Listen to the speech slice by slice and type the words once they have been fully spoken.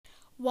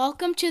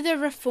Welcome to the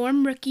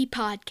Reform Rookie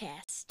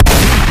Podcast.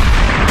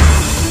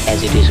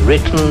 As it is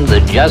written, the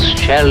just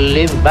shall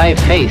live by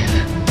faith.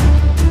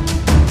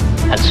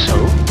 And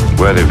so?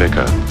 Worthy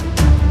Vicar,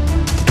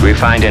 do we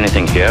find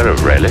anything here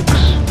of relics?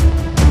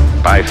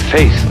 By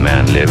faith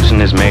man lives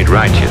and is made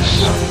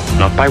righteous,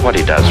 not by what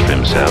he does for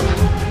himself.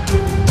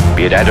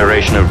 Be it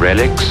adoration of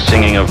relics,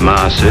 singing of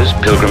masses,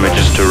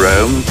 pilgrimages to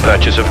Rome,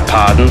 purchase of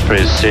pardon for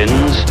his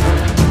sins,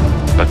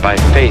 but by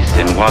faith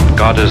in what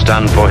God has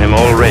done for him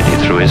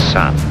already through his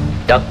Son.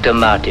 Dr.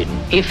 Martin,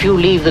 if you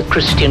leave the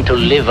Christian to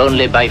live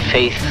only by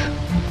faith,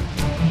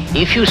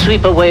 if you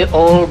sweep away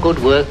all good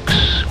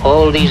works,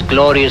 all these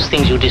glorious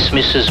things you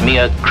dismiss as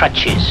mere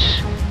crutches,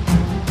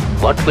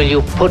 what will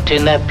you put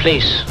in their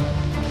place?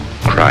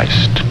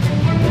 Christ.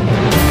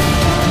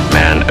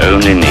 Man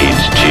only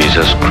needs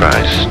Jesus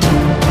Christ.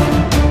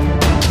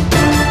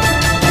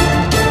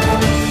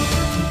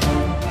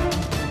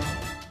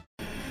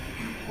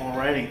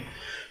 Alrighty.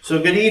 So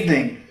good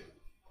evening.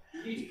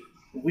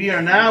 We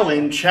are now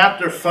in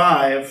chapter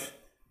 5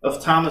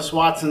 of Thomas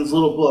Watson's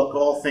little book,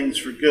 All Things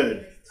for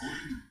Good.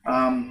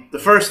 The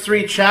first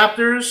 3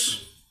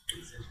 chapters,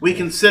 we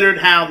considered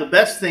how the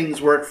best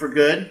things work for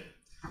good,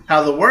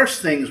 how the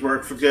worst things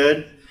work for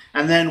good,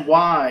 and then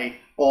why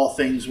all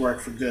things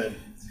work for good.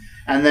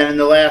 And then in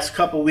the last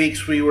couple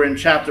weeks, we were in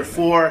chapter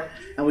 4,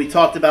 and we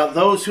talked about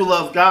those who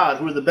love God,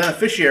 who are the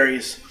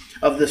beneficiaries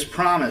of this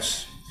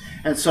promise.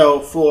 And so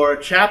for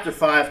chapter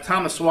 5,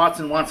 Thomas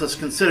Watson wants us to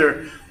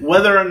consider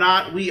whether or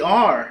not we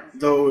are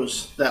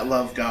those that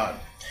love God.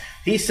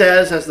 He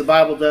says, as the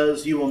Bible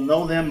does, you will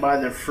know them by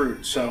their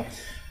fruit. So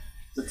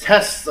the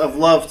test of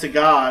love to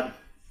God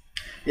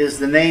is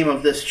the name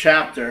of this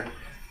chapter.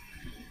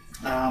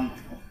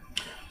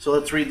 So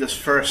let's read this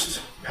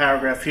first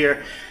paragraph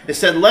here. It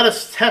said, let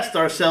us test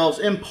ourselves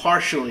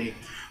impartially,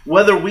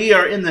 whether we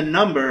are in the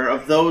number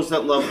of those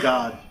that love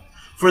God.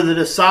 For the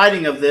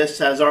deciding of this,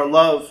 as our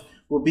love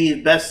will be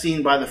best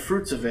seen by the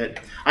fruits of it,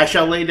 I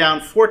shall lay down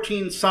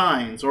 14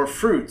 signs or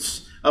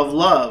fruits of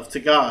love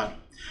to God.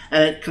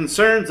 And it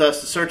concerns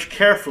us to search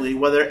carefully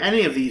whether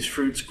any of these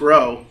fruits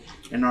grow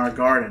in our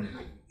garden.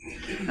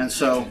 And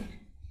so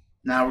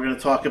now we're going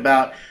to talk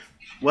about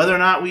whether or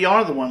not we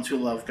are the ones who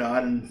love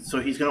God. And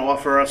so he's going to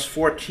offer us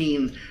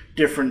 14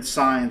 different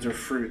signs or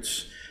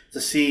fruits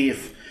to see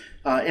if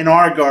in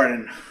our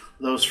garden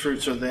those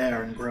fruits are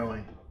there and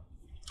growing.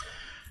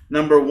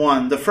 Number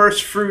 1, the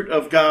first fruit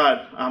of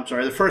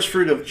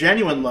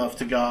genuine love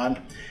to God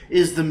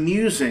is the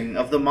musing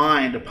of the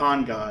mind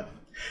upon God.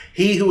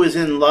 He who is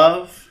in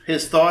love,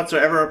 his thoughts are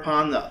ever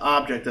upon the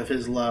object of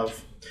his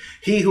love.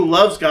 He who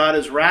loves God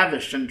is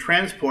ravished and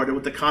transported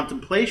with the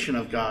contemplation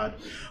of God.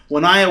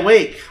 When I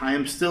awake, I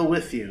am still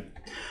with you.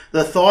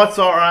 The thoughts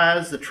are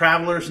as the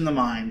travelers in the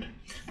mind.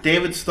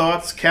 David's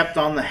thoughts kept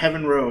on the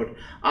heaven road.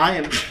 I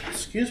am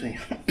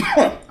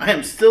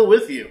still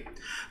with you.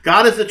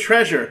 God is a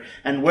treasure,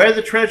 and where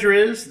the treasure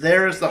is,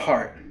 there is the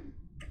heart.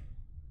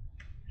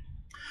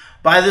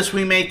 By this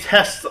we may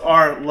test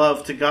our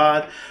love to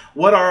God.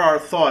 What are our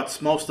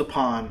thoughts most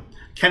upon?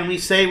 Can we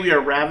say we are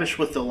ravished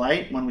with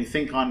delight when we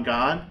think on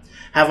God?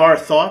 Have our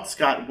thoughts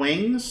got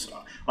wings?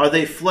 Are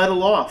they fled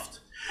aloft?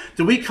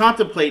 Do we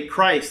contemplate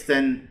Christ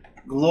and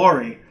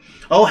glory?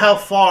 Oh, how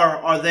far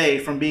are they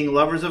from being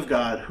lovers of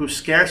God, who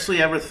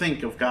scarcely ever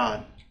think of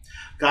God?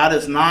 God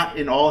is not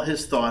in all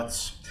his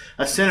thoughts.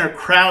 A sinner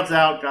crowds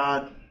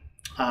God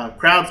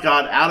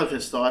out of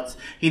his thoughts.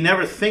 He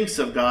never thinks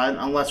of God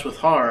unless with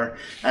horror,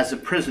 as a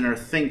prisoner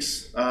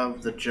thinks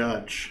of the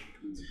judge.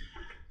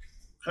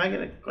 Can I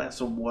get a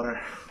glass of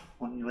water?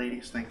 One of you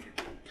ladies, thank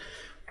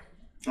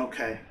you.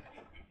 Okay.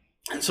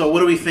 And so what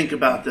do we think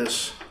about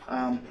this?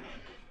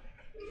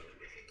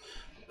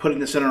 Putting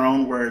this in our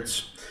own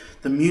words.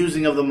 The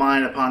musing of the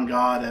mind upon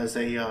God as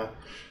a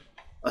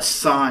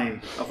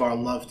sign of our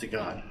love to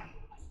God.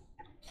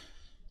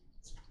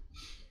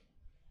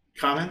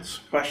 Comments?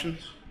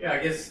 Questions? Yeah, I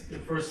guess the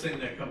first thing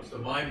that comes to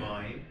my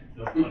mind,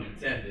 no pun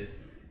intended,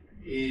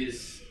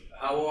 is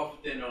how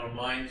often our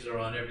minds are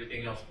on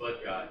everything else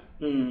but God.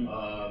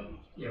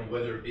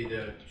 Whether it be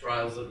the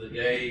trials of the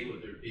day,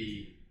 whether it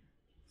be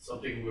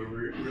something we're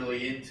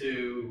really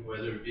into,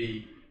 whether it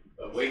be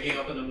waking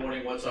up in the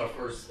morning, what's our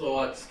first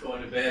thoughts,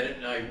 going to bed at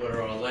night, what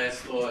are our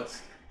last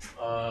thoughts.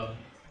 I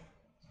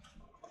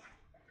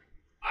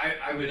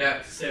would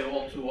have to say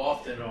all too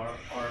often our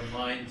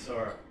minds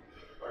are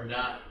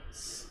not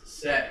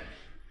set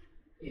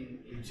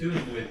in tune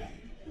with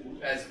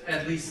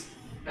at least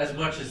as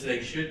much as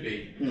they should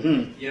be.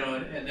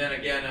 Mm-hmm. And then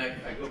again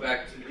I go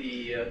back to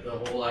the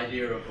whole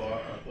idea of our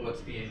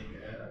thoughts being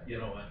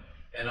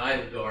an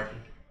idle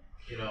garden.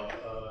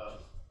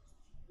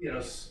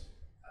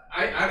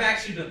 I've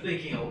actually been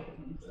thinking,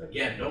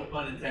 again, no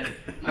pun intended,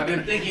 I've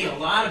been thinking a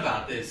lot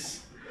about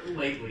this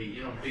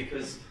lately,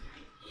 because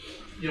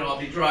I'll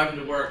be driving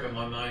to work and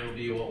my mind will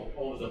be all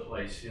over the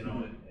place,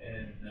 and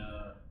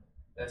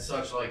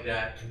such like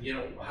that.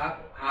 And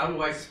how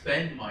do I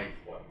spend my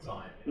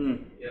time?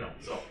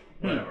 So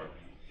whatever.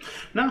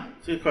 No,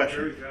 it's a good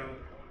question.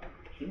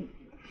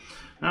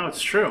 No, it's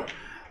true.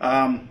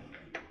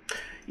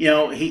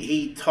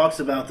 he talks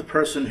about the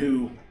person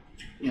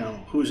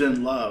who's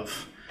in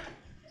love.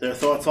 Their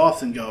thoughts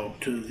often go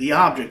to the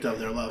object of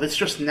their love. It's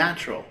just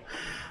natural.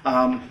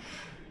 I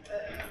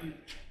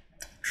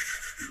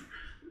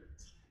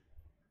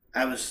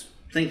was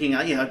thinking,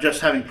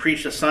 just having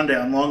preached a Sunday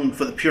on longing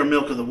for the pure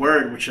milk of the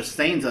Word, which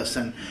sustains us,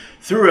 and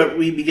through it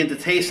we begin to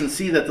taste and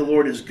see that the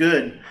Lord is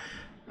good.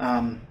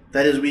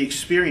 That is, we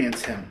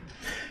experience Him.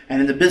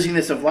 And in the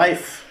busyness of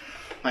life,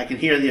 I can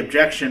hear the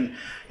objection,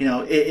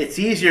 it's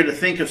easier to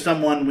think of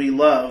someone we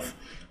love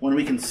when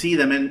we can see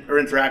them or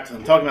interact with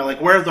them. I'm talking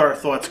about, where do our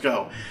thoughts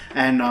go?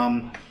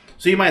 And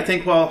so you might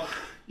think, well,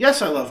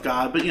 yes, I love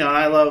God, but,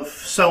 I love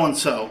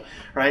so-and-so,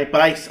 right?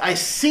 But I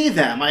see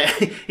them. I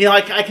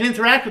can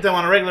interact with them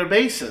on a regular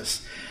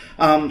basis.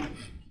 But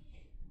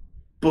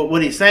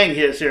what he's saying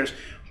here is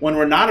when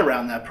we're not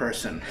around that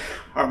person,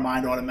 our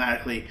mind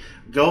automatically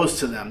goes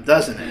to them,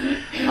 doesn't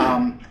it?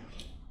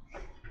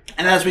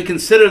 And as we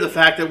consider the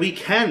fact that we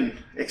can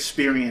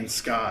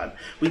experience God,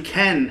 we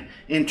can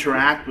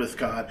interact with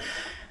God.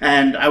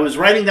 And I was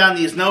writing down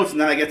these notes, and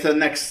then I get to the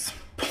next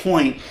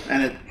point,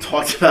 and it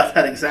talks about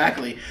that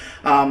exactly.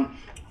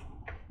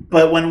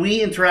 But when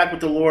we interact with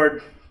the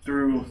Lord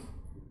through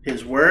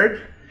His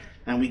Word,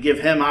 and we give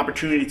Him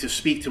opportunity to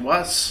speak to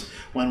us,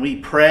 when we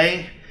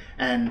pray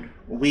and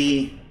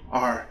we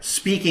are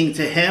speaking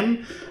to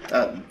Him,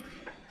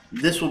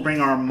 this will bring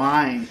our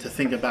mind to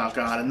think about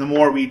God. And the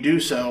more we do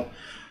so,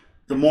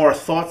 the more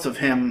thoughts of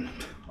Him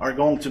are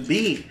going to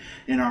be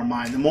in our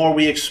mind. The more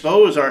we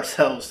expose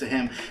ourselves to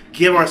Him,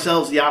 give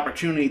ourselves the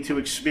opportunity to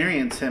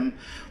experience Him,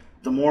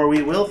 the more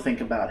we will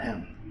think about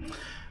Him.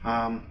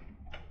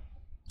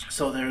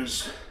 So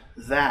there's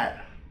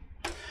that.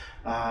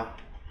 The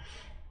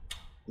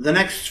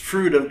next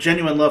fruit of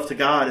genuine love to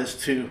God is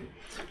to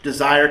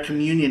desire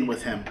communion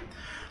with Him.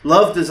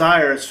 Love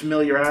desires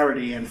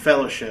familiarity and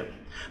fellowship.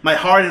 My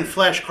heart and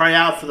flesh cry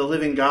out for the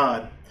living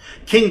God.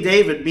 King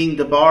David, being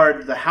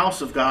debarred the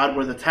house of God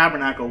where the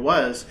tabernacle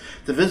was,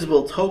 the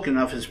visible token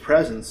of His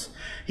presence,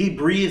 he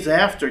breathes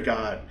after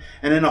God,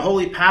 and in a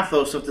holy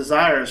pathos of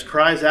desires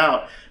cries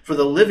out for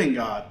the living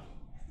God.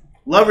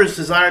 Lovers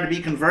desire to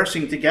be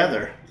conversing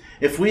together.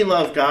 If we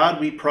love God,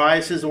 we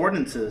prize His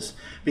ordinances,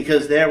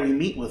 because there we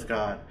meet with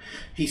God.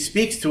 He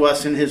speaks to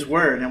us in His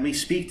word, and we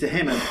speak to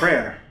Him in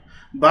prayer.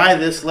 By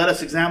this, let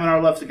us examine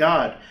our love to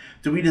God.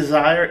 Do we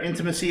desire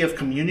intimacy of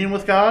communion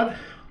with God?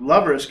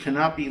 Lovers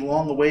cannot be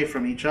long away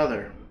from each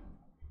other.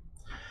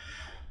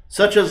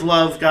 Such as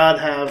love God,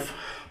 have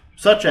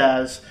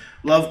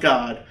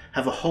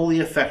a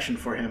holy affection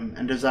for Him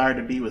and desire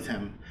to be with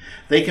Him.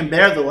 They can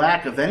bear the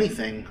lack of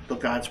anything but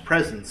God's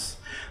presence.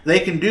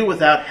 They can do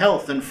without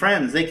health and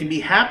friends. They can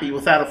be happy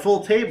without a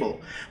full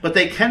table, but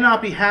they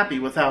cannot be happy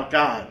without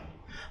God.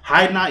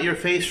 Hide not your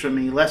face from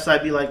me, lest I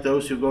be like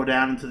those who go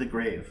down into the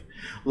grave.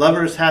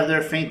 Lovers have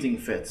their fainting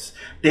fits.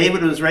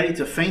 David was ready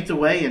to faint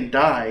away and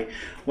die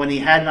when he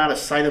had not a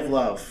sight of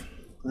love.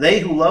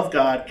 They who love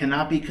God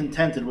cannot be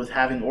contented with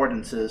having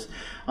ordinances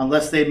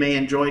unless they may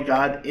enjoy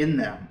God in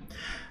them.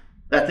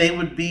 That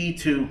would be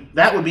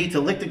to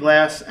lick the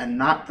glass and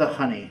not the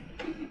honey.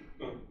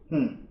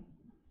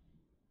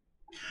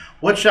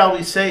 What shall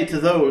we say to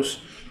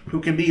those who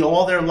can be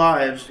all their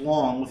lives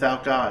long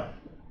without God?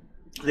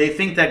 They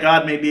think that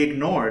God may be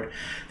ignored.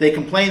 They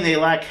complain they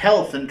lack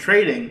health and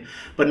trading,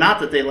 but not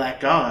that they lack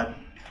God.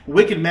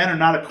 Wicked men are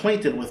not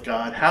acquainted with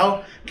God.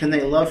 How can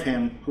they love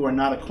Him who are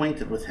not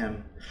acquainted with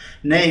Him?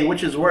 Nay,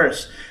 which is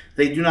worse,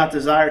 they do not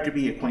desire to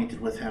be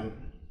acquainted with Him.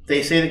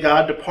 They say to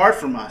God, depart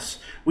from us.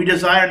 We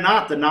desire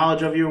not the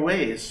knowledge of your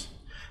ways.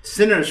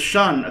 Sinners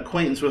shun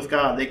acquaintance with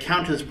God. They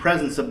count His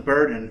presence a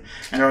burden.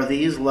 And are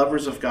these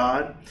lovers of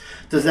God?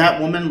 Does that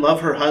woman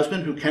love her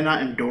husband who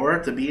cannot endure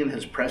to be in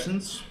His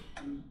presence?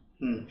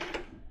 Okay,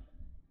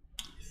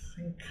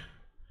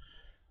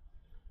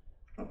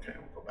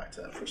 we'll go back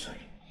to that for a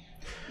second.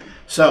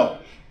 So,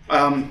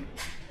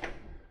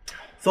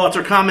 thoughts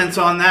or comments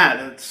on that?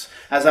 It's,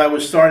 as I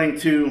was starting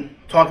to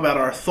talk about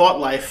our thought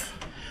life,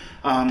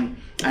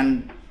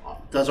 and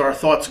does our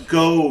thoughts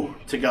go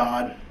to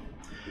God?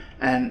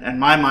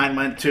 And my mind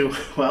went to,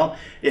 well,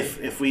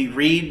 if we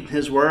read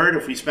His Word,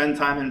 if we spend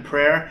time in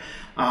prayer,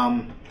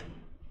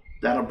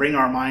 that'll bring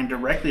our mind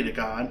directly to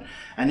God.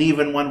 And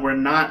even when we're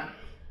not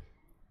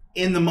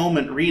in the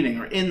moment reading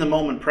or in the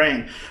moment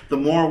praying, the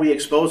more we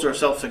expose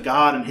ourselves to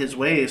God and His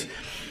ways,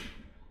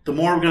 the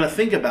more we're going to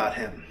think about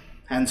Him.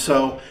 And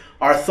so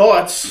our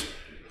thoughts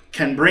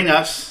can bring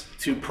us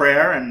to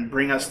prayer and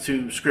bring us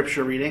to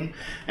scripture reading,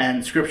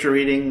 and scripture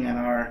reading and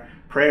our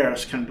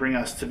prayers can bring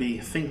us to be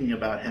thinking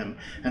about Him.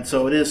 And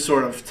so it is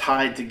sort of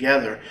tied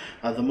together.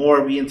 The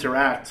more we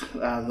interact,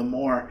 the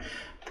more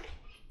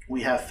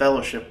we have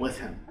fellowship with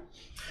Him.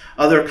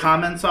 Other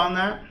comments on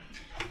that?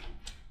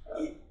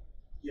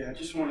 Yeah, I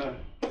just want to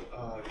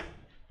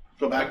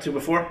go back to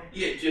before?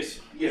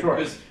 Sure.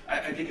 Because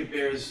I think it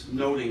bears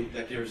noting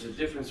that there's a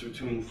difference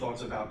between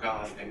thoughts about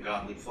God and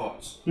godly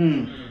thoughts.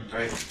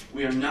 Right?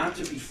 We are not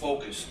to be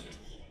focused,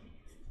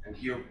 and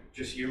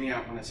just hear me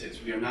out when I say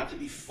this. We are not to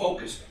be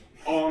focused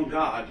on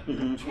God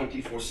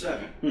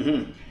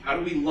 24/7? How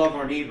do we love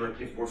our neighbor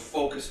if we're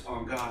focused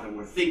on God and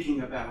we're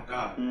thinking about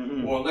God?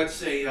 Or let's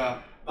say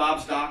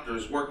Bob's doctor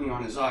is working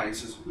on his eye and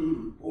says,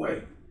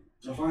 boy,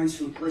 divine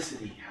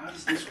simplicity, how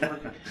does this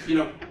work? You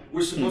know,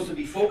 we're supposed to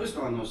be focused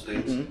on those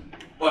things,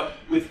 but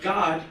with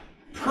God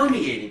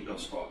permeating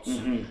those thoughts.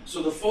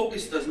 So the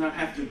focus does not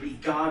have to be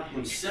God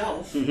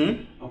himself,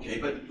 okay,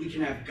 but we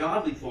can have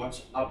godly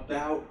thoughts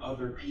about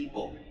other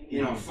people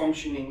in our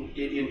functioning,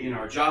 in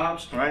our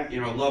jobs,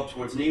 in our love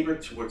towards neighbor,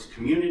 towards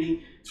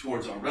community,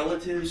 towards our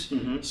relatives.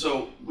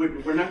 So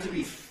we're not to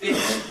be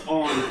fixed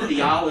on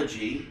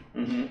theology,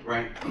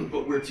 right,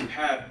 but we're to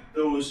have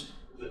those,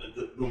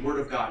 the Word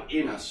of God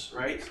in us,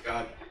 right?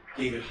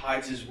 David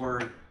hides his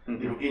Word,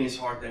 you know, in his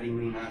heart that he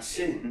may not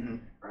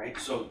sin, right?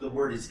 So the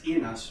Word is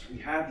in us. We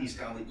have these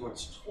godly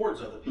thoughts towards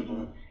other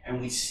people,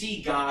 and we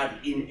see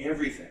God in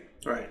everything,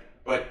 right?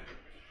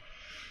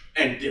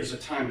 And there's a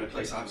time and a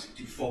place,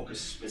 obviously, to focus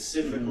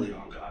specifically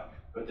on God,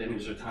 but then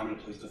there's a time and a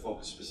place to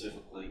focus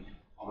specifically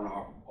on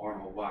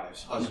our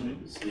wives,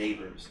 husbands,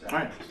 neighbors.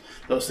 Right.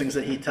 Those things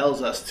that he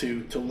tells us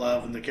to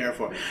love and to care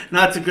for.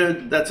 Now,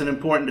 that's an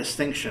important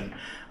distinction.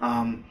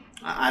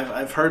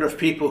 I've heard of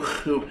people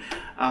who,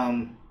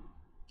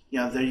 you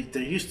know,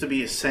 there used to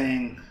be a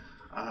saying,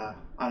 I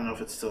don't know if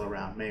it's still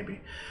around,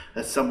 maybe,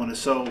 that someone is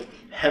so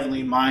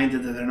heavenly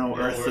minded that they're no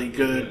earthly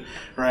good,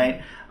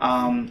 right?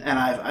 And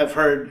I've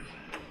heard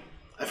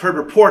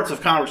reports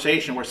of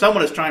conversation where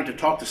someone is trying to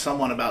talk to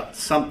someone about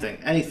something,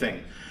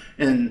 anything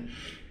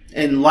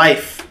in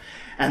life,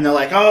 and they're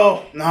like,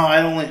 oh no,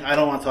 I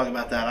don't want to talk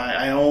about that.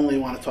 I only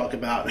want to talk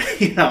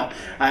about, you know,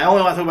 I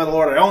only want to talk about the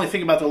Lord. I only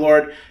think about the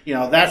Lord. You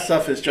know, that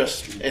stuff is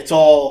just, it's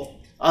all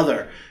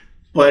other.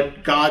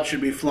 But God should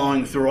be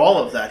flowing through all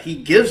of that. He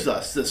gives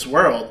us this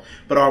world,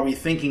 but are we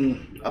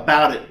thinking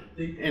about it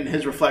in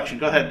his reflection?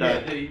 Go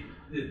ahead.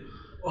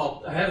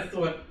 Well, I had a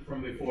thought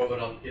from before, but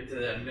I'll get to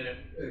that in a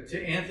minute.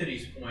 To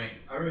Anthony's point,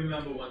 I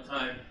remember one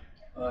time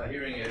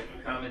hearing a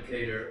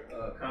commentator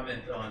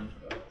comment on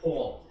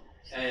Paul,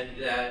 and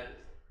that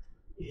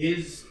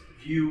his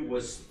view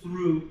was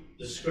through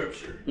the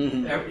Scripture.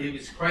 It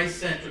was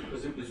Christ-centric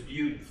because it was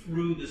viewed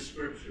through the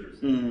Scriptures.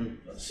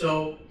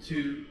 So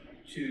to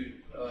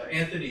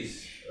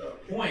Anthony's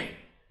point,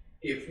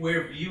 if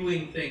we're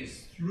viewing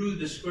things through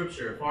the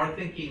Scripture, if our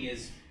thinking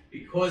is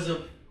because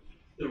of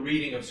the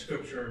reading of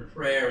Scripture and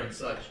prayer and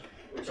such,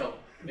 which I'll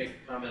make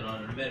a comment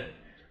on in a minute,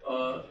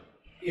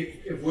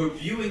 if we're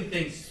viewing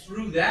things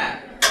through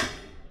that,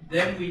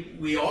 then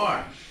we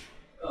are,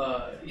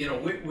 you know,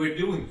 we're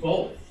doing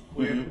both.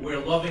 We're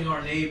loving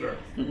our neighbor,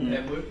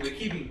 and we're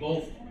keeping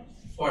both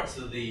parts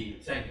of the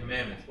Ten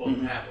Commandments, both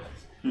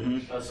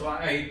tablets. So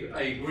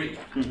I agree,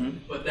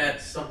 but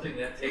that's something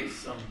that takes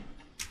some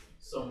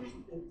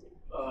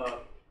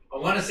I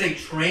want to say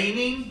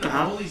training, but the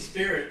Holy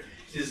Spirit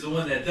is the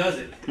one that does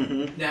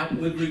it. Now,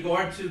 with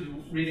regard to the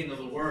reading of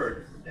the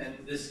Word, and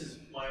this is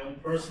my own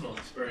personal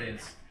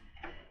experience,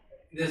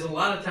 there's a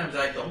lot of times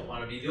I don't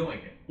want to be doing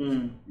it.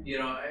 You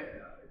know,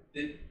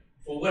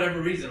 for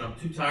whatever reason, I'm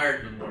too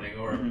tired in the morning,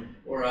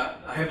 or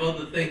I have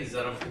other things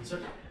that I'm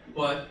concerned.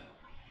 But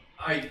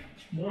I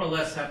more or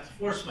less have to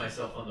force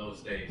myself on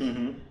those days.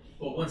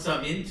 But once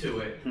I'm into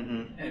it,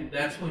 and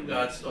that's when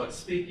God starts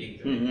speaking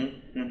to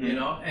me, you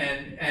know,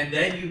 and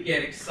then you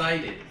get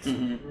excited,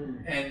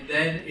 and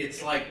then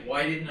it's like,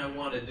 why didn't I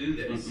want to do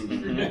this?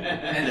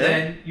 And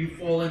then you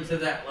fall into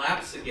that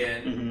lapse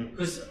again,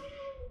 because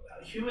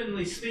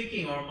humanly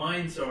speaking, our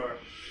minds are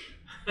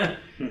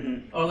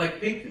like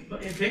ping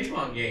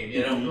pong game,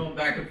 you know, going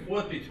back and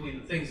forth between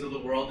the things of the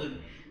world,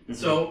 and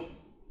so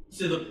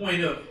to the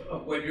point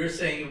of what you're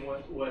saying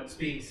and what's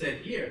being said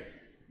here.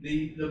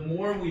 The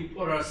more we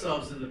put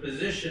ourselves in the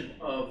position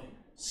of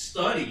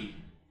study,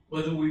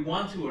 whether we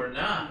want to or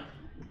not,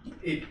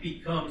 it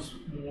becomes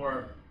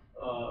more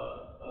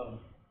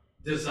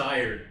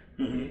desired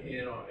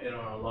in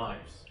our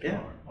lives, in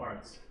our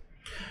hearts.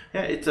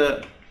 Yeah, it's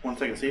one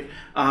second, Steve.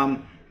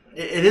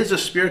 It is a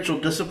spiritual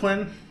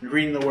discipline,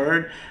 reading the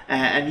Word,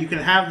 and you can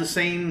have the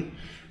same.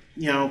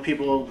 You know,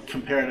 people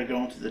compare it to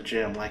going to the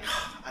gym. Like,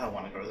 oh, I don't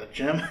want to go to the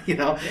gym, you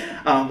know.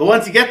 But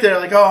once you get there,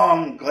 like, oh,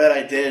 I'm glad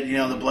I did. You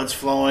know, the blood's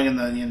flowing and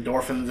the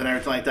endorphins and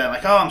everything like that.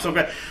 Like, oh, I'm so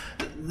glad.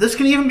 This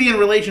can even be in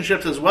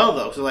relationships as well,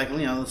 though. So, like, you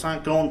know, it's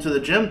not going to the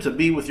gym to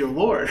be with your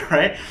Lord,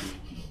 right?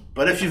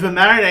 But if you've been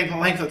married a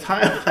length of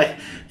time, like,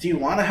 do you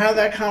want to have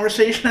that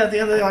conversation at the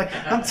end of the day? Like,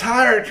 I'm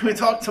tired. Can we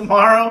talk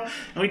tomorrow?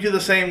 And we do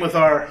the same with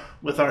our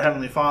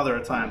Heavenly Father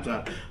at times,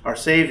 our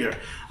Savior.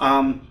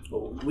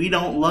 We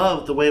don't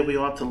love the way we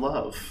ought to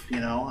love. You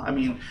know, I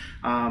mean,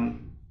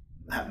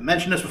 I've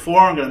mentioned this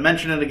before. I'm going to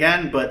mention it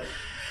again, but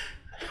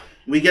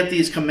we get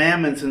these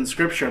commandments in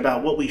Scripture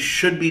about what we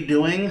should be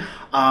doing.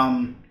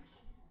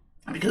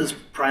 Because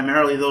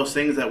primarily those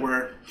things that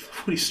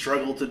we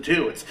struggle to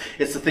do.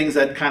 It's the things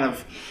that kind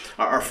of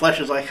our flesh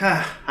is like,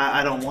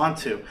 I don't want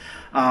to.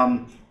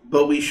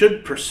 But we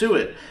should pursue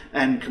it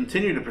and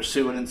continue to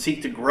pursue it and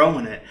seek to grow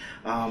in it.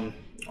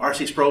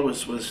 R.C. Sproul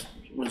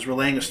was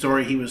relaying a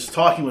story. He was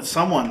talking with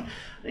someone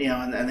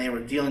and they were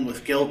dealing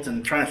with guilt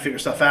and trying to figure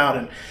stuff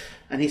out.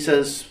 And he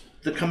says,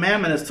 the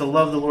commandment is to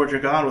love the Lord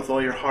your God with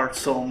all your heart,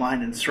 soul,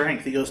 mind, and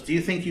strength. He goes, do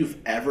you think you've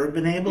ever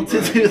been able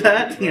to do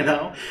that?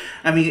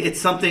 I mean,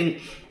 it's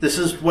something, this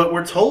is what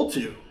we're told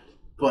to,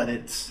 but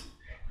it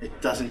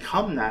doesn't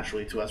come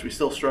naturally to us. We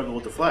still struggle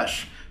with the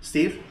flesh.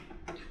 Steve?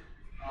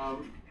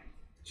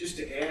 Just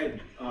to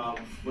add,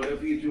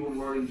 whatever you do in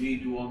word and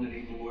deed, do all in the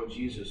name of the Lord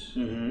Jesus.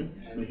 And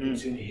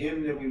it's in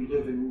Him that we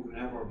live and move and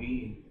have our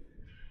being.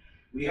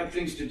 We have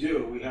things to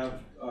do. We have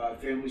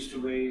families to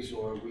raise,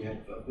 or we have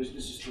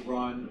businesses to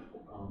run.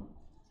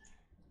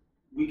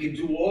 We can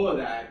do all of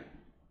that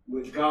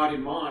with God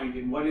in mind.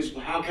 And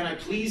how can I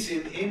please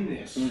Him in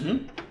this?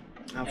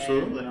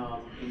 Absolutely.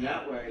 And, in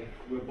that way,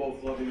 we're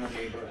both loving our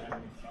neighbor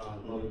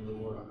and loving the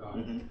Lord our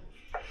God.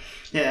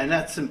 Yeah, and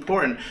that's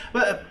important.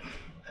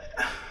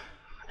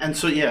 And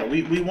so,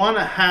 we want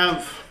to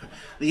have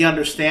the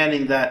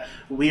understanding that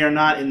we are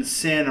not in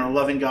sin or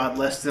loving God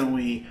less than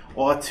we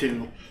ought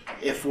to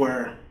if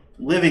we're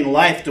living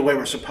life the way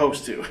we're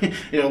supposed to.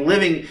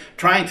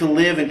 Trying to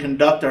live and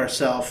conduct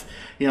ourselves,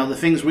 the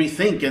things we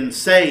think and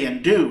say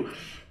and do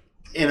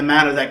in a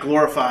manner that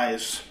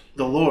glorifies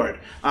the Lord.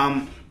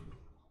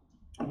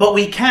 But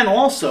we can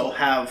also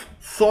have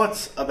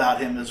thoughts about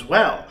Him as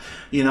well.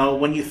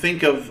 When you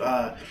think of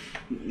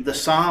the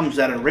Psalms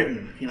that are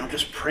written,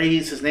 just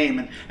praise His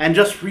name and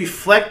just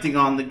reflecting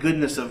on the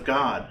goodness of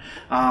God.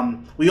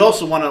 We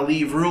also want to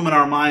leave room in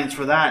our minds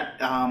for that.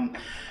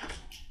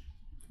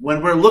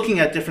 When we're looking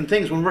at different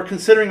things, when we're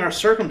considering our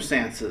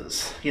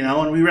circumstances,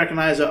 and we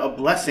recognize a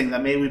blessing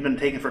that maybe we've been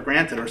taken for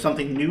granted or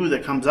something new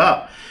that comes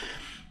up,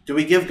 do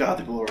we give God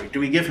the glory? Do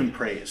we give Him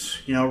praise?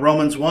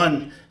 Romans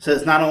 1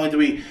 says not only do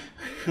we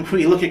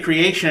look at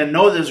creation and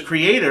know there's a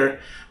creator,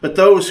 but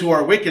those who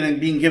are wicked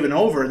and being given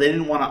over, they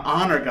didn't want to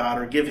honor God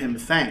or give Him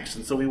thanks.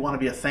 And so we want to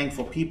be a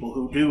thankful people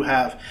who do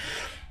have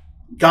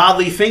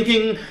godly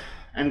thinking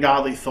and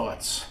godly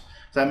thoughts.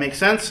 Does that make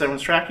sense?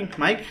 Everyone's tracking?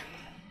 Mike?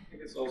 I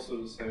think it's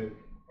also the same,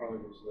 probably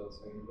goes without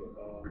saying,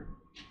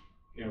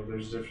 but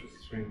there's a difference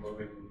between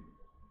loving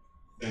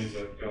things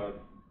that God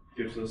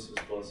gives us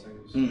as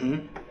blessings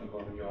and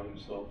loving God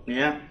Himself.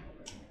 Yeah.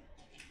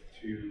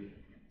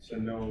 To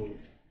know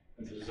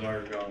and to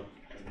desire God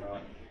and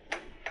not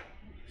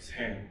His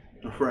hand.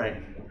 Right.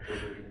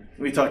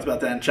 We talked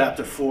about that in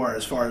chapter 4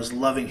 as far as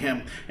loving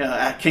Him.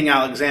 King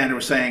Alexander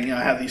was saying,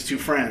 I have these two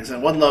friends,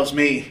 and one loves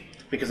me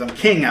because I'm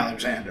King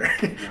Alexander,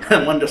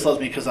 and one just loves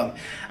me because I'm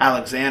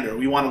Alexander.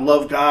 We want to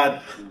love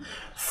God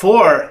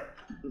for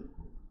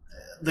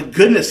the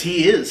goodness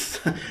He is,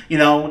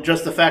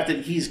 just the fact that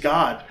He's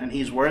God and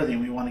He's worthy,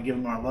 and we want to give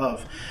Him our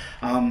love,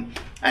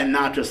 and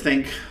not just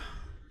think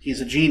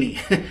He's a genie,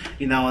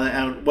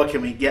 and what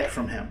can we get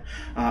from Him?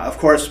 Of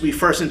course, we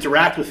first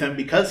interact with Him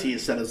because He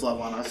has set His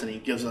love on us, and He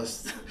gives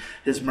us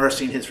His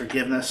mercy and His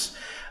forgiveness.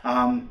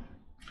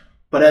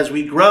 But as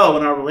we grow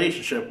in our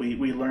relationship,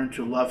 we learn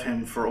to love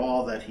Him for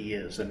all that He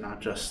is, and not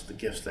just the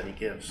gifts that He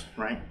gives,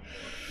 right?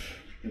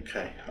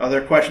 Okay.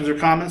 Other questions or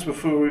comments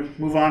before we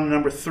move on to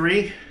number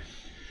 3?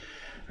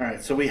 All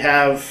right, so we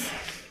have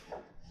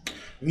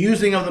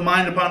musing of the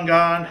mind upon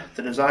God,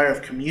 the desire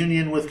of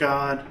communion with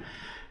God,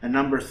 and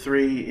number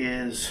 3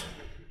 is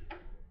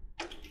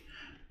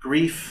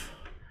grief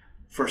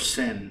for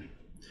sin.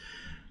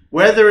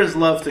 Where there is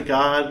love to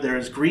God, there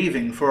is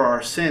grieving for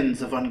our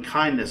sins of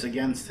unkindness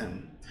against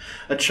Him.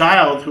 A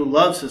child who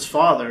loves his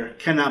father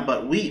cannot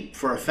but weep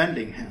for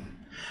offending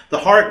him. The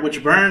heart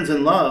which burns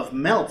in love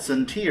melts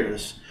in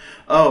tears.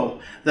 Oh,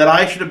 that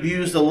I should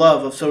abuse the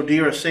love of so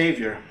dear a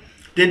Savior.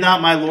 Did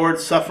not my Lord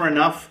suffer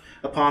enough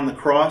upon the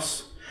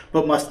cross?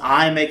 But must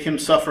I make Him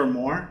suffer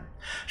more?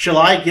 Shall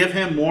I give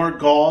Him more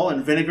gall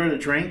and vinegar to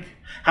drink?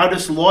 How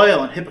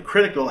disloyal and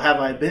hypocritical have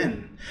I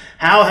been?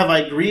 How have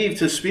I grieved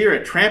His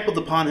Spirit, trampled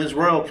upon His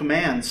royal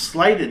commands,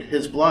 slighted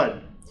His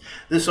blood?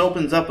 This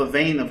opens up a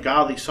vein of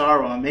godly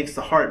sorrow and makes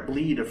the heart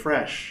bleed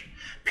afresh.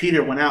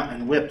 Peter went out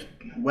and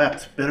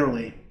wept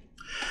bitterly.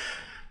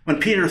 When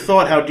Peter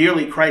thought how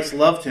dearly Christ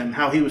loved him,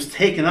 how He was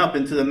taken up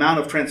into the Mount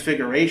of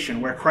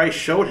Transfiguration, where Christ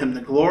showed him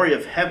the glory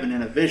of heaven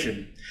in a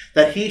vision,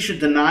 that he should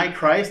deny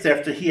Christ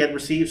after he had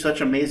received such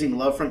amazing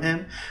love from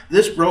Him,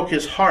 this broke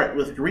his heart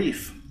with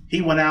grief. He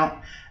went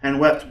out and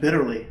wept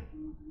bitterly.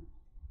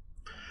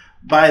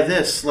 By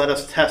this, let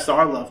us test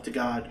our love to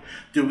God.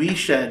 Do we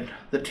shed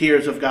the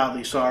tears of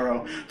godly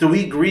sorrow? Do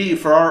we grieve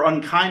for our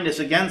unkindness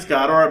against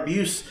God, our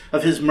abuse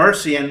of His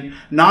mercy, and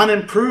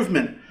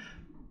non-improvement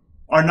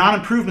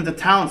the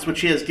talents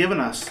which He has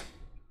given us?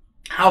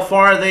 How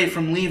far are they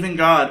from leaving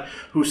God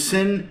who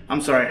sin?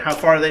 How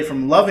far are they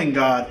from loving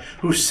God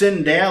who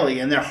sin daily,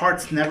 and their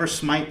hearts never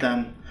smite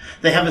them?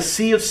 They have a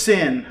sea of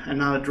sin and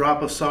not a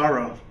drop of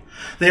sorrow.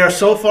 They are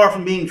so far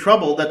from being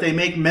troubled that they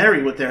make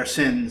merry with their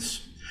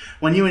sins.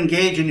 When you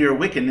engage in your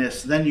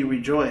wickedness, then you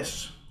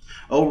rejoice.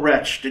 O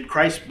wretch, did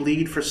Christ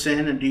bleed for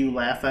sin, and do you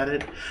laugh at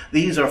it?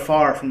 These are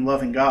far from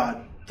loving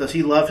God. Does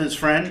He love His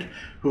friend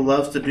who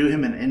loves to do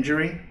him an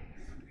injury?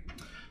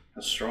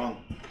 That's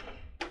strong.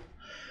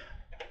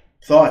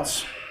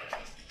 Thoughts?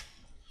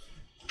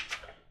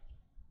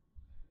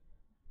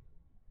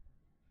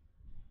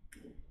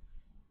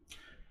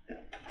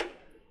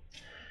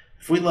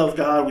 we love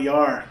God, we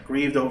are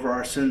grieved over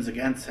our sins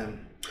against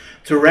him.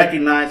 To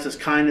recognize his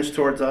kindness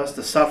towards us,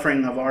 the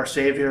suffering of our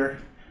Savior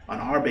on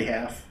our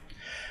behalf,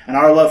 and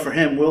our love for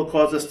him will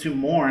cause us to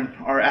mourn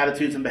our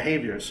attitudes and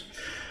behaviors.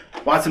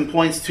 Watson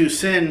points to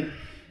sin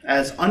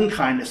as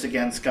unkindness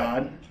against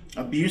God,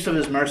 abuse of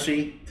his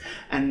mercy,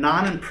 and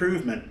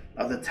non-improvement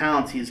of the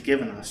talents he has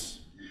given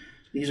us.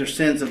 These are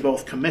sins of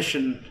both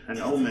commission and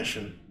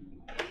omission.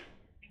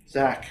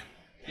 Zach.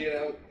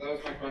 Yeah, that was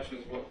my question,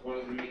 is what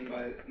does it mean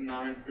by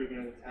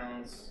non-improvement of the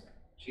talents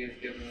she has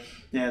given us?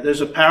 Yeah, there's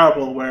a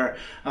parable where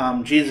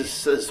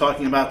Jesus is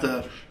talking about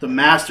the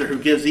master who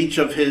gives each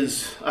of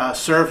his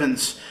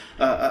servants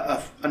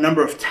a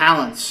number of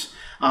talents.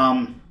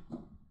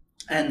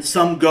 And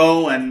some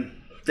go and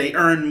they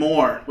earn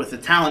more with the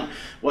talent.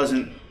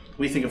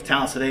 We think of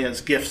talents today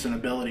as gifts and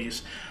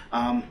abilities,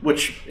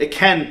 which it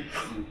can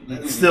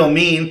still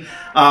mean.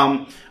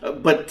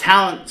 But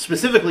talent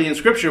specifically in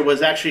Scripture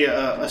was actually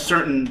a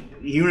certain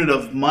unit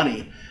of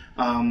money.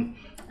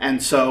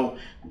 And so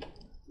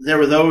there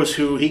were those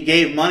who he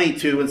gave money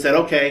to and said,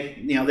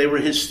 okay, they were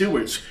his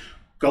stewards.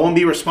 Go and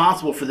be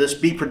responsible for this,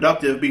 be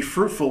productive, be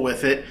fruitful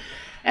with it.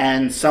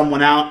 And some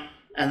went out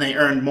and they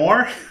earned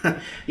more.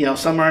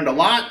 Some earned a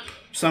lot,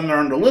 some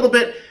earned a little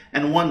bit,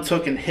 and one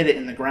took and hid it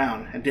in the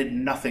ground and did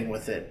nothing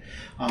with it.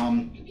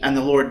 And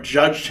the Lord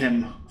judged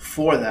him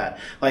for that.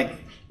 Like,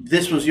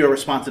 this was your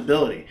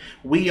responsibility.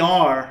 We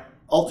are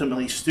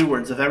ultimately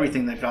stewards of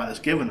everything that God has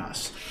given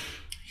us.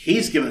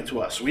 He's given it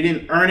to us. We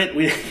didn't earn it.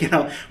 We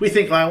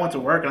think, I went to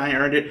work and I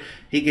earned it.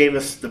 He gave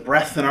us the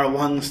breath in our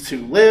lungs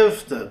to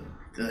live,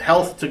 the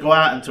health to go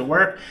out and to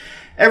work.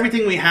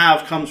 Everything we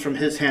have comes from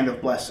his hand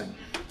of blessing.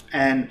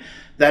 And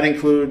that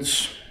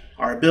includes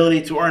our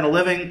ability to earn a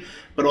living,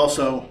 but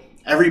also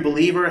every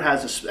believer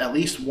has at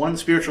least one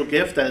spiritual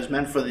gift that is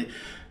meant for the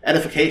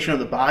edification of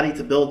the body,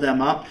 to build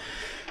them up.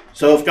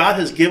 So if God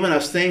has given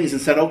us things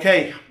and said,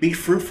 okay, be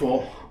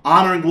fruitful,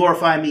 honor and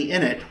glorify me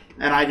in it,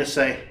 and I just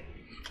say,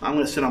 I'm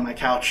going to sit on my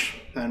couch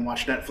and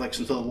watch Netflix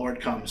until the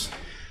Lord comes,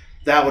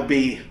 that would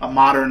be a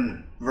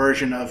modern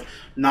version of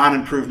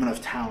non-improvement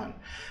of talent.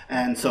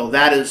 And so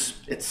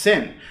it's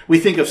sin. We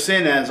think of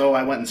sin as,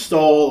 I went and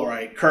stole, or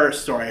I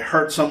cursed, or I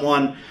hurt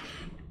someone.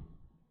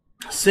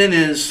 Sin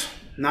is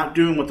not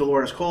doing what the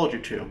Lord has called you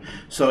to.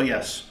 So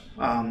yes,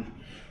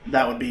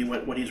 that would be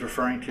what he's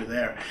referring to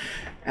there.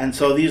 And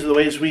so these are the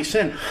ways we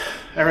sin.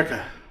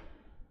 Erica.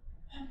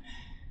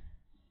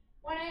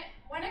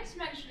 When it's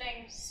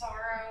mentioning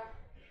sorrow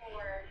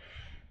for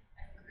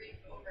and grief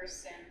over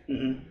sin,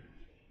 Mm-hmm.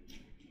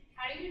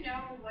 how do you know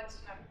what's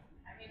enough?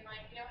 I mean,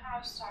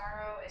 how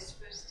sorrow is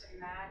supposed to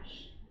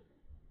match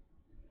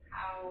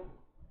how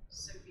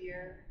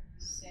severe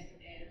sin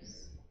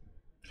is?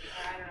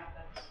 I don't know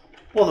if that's...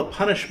 Well, the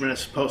punishment is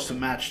supposed to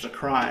match the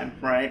crime,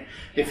 right?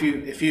 Yeah.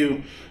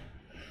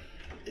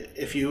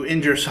 If you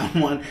injure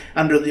someone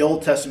under the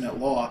Old Testament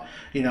law,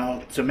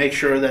 to make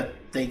sure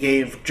that they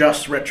gave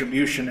just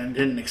retribution and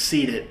didn't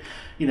exceed it,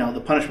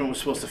 the punishment was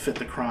supposed to fit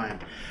the crime.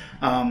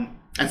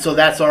 And so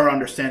that's our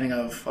understanding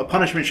of a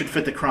punishment should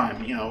fit the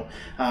crime.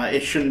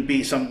 It shouldn't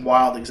be some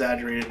wild,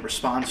 exaggerated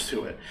response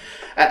to it.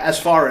 As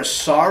far as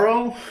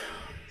sorrow...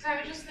 So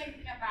I was just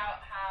thinking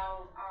about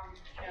how,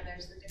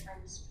 there's the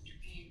difference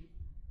between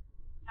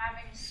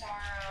having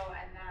sorrow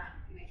and not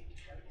feeling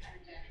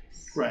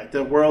repentance. Right,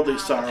 the worldly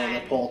sorrow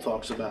that Paul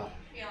talks about.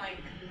 Feeling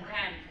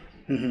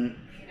content,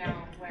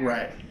 Mm-hmm. where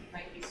Right. it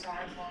might be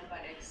sorrowful, but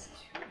it's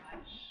too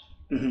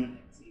much. Mm-hmm.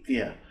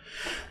 Yeah.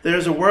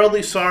 There's a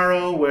worldly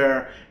sorrow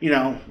where,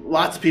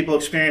 lots of people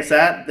experience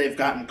that. They've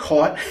gotten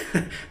caught.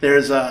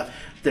 There's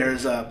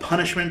a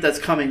punishment that's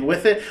coming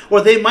with it.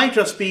 Or they might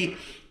just be,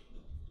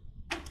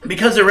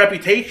 because their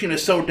reputation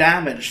is so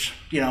damaged,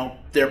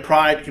 their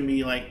pride can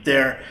be like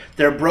they're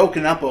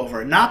broken up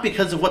over it. Not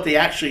because of what they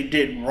actually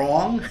did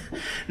wrong,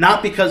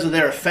 not because of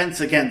their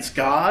offense against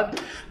God,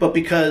 but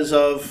because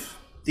of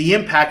the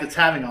impact it's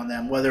having on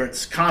them, whether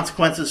it's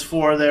consequences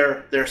for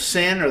their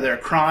sin or their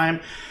crime,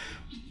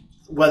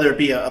 whether it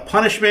be a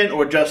punishment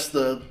or just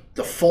the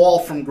fall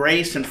from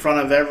grace in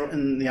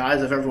the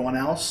eyes of everyone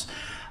else.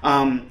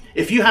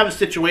 If you have a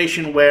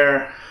situation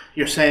where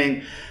you're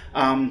saying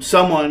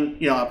someone,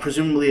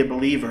 presumably a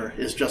believer,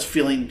 is just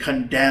feeling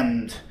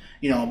condemned,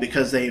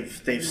 because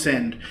they've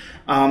sinned,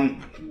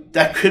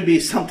 that could be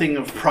something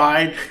of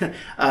pride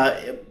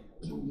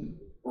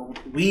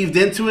weaved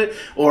into it,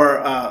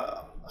 or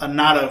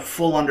not a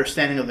full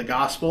understanding of the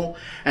gospel.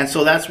 And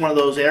so that's one of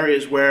those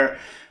areas where,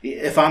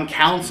 if I'm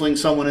counseling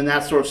someone in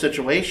that sort of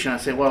situation, I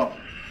say, well,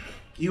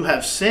 you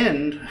have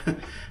sinned,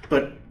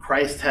 but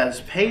Christ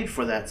has paid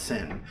for that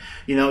sin.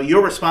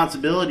 Your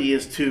responsibility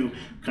is to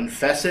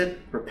confess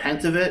it,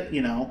 repent of it,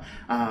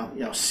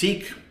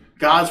 seek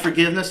God's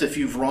forgiveness. If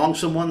you've wronged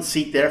someone,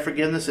 seek their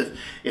forgiveness.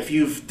 If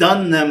you've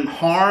done them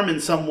harm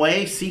in some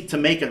way, seek to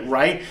make it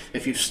right.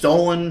 If you've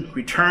stolen,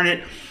 return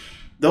it.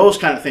 Those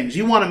kind of things.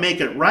 You want to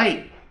make it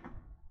right.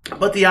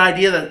 But the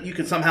idea that you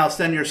can somehow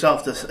send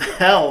yourself to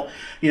hell,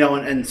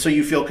 and so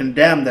you feel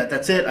condemned,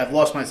 that's it, I've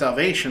lost my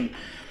salvation,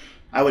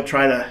 I would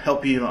try to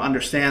help you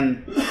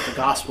understand the the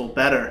gospel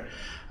better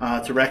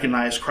to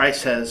recognize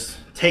Christ has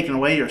taken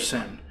away your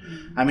sin.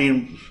 I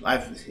mean,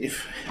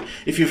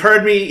 if you've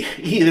heard me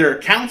either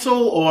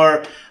counsel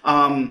or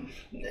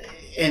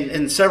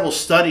in several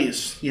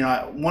studies,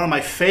 one of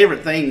my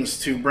favorite things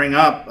to bring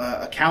up,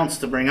 accounts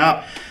to bring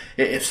up,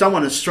 if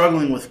someone is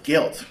struggling with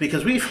guilt,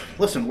 because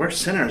we're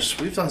sinners,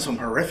 we've done some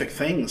horrific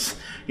things,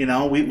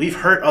 we've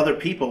hurt other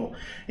people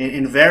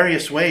in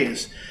various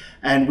ways,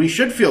 and we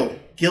should feel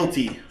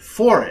guilty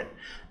for it.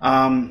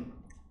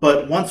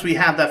 But once we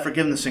have that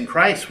forgiveness in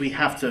Christ, we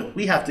have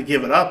to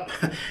give it up,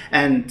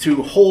 and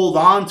to hold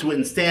on to it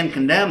and stand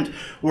condemned,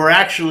 we're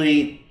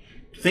actually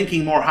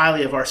thinking more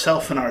highly of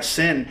ourselves and our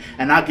sin,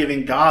 and not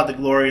giving God the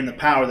glory and the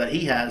power that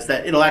He has,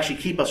 that it'll actually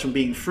keep us from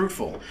being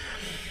fruitful.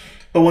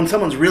 But when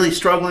someone's really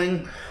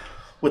struggling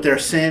with their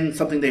sin,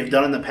 something they've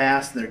done in the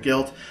past, and their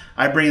guilt,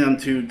 I bring them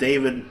to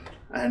David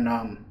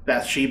and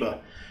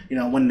Bathsheba.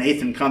 When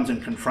Nathan comes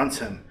and confronts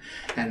him,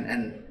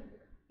 and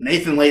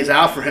Nathan lays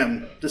out for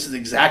him, this is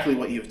exactly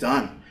what you've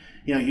done.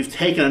 You've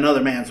taken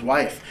another man's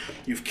wife.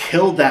 You've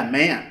killed that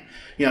man.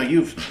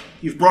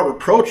 You've brought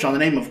reproach on the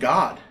name of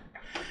God.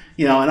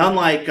 And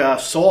unlike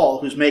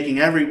Saul, who's making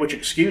every which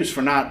excuse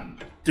for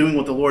not doing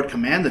what the Lord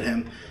commanded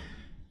him,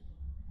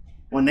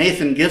 when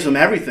Nathan gives him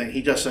everything,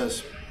 he just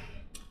says,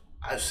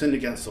 I've sinned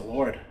against the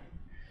Lord.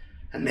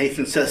 And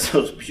Nathan says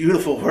those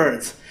beautiful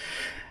words,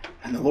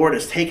 and the Lord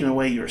has taken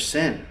away your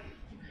sin.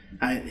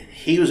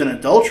 He was an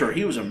adulterer.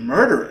 He was a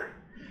murderer.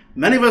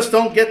 Many of us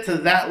don't get to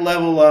that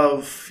level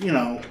of,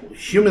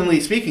 humanly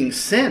speaking,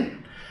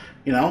 sin.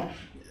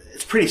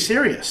 It's pretty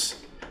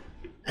serious.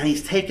 And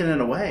He's taken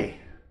it away.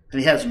 And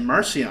He has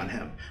mercy on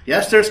him.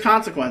 Yes, there's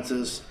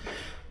consequences,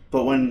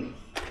 but when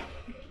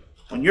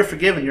you're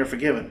forgiven, you're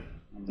forgiven.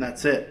 And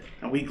that's it.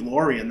 And we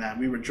glory in that.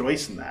 We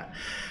rejoice in that.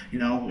 You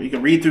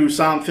can read through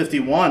Psalm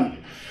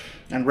 51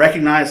 and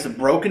recognize the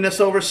brokenness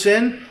over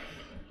sin,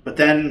 but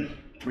then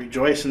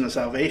rejoice in the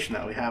salvation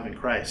that we have in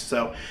Christ.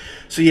 So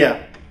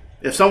yeah,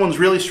 if someone's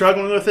really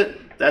struggling with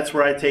it, that's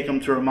where I take them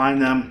to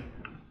remind them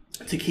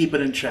to keep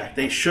it in check.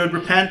 They should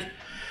repent.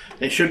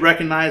 They should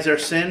recognize their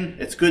sin.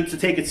 It's good to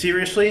take it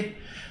seriously,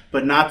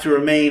 but not to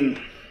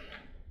remain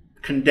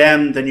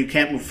condemned, then you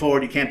can't move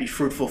forward, you can't be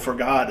fruitful for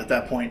God at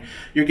that point.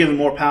 You're giving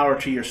more power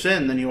to your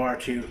sin than you are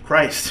to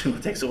Christ, who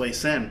takes away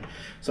sin.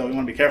 So we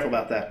want to be careful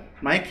about that.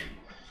 Mike?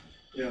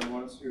 Yeah, I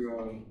wanted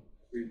to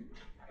read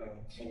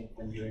something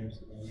from James.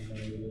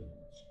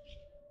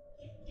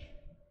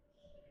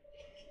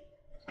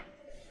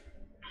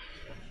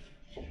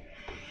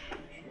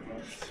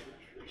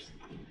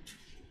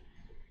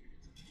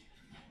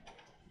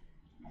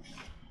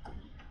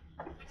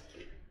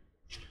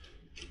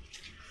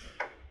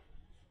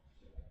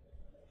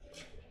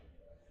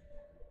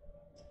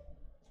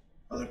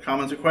 Other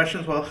comments or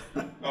questions? Well,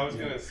 I was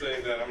going to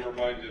say that I'm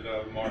reminded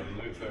of Martin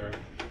Luther,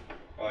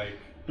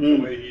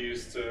 the way he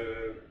used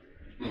to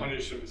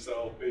punish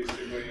himself,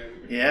 basically,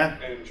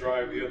 and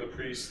drive the other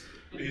priests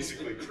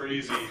basically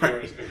crazy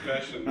during his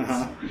confessions.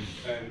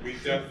 And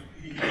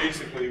he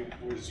basically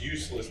was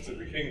useless to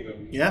the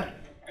kingdom. Yeah.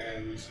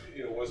 And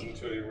it wasn't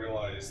until he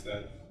realized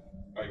that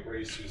by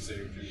grace he was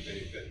saved through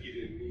faith, that he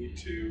didn't need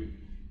to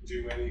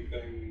do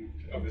anything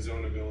of his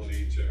own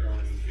ability to earn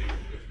faith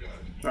with God.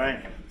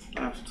 Right.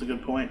 That's a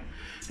good point.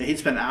 Yeah, he'd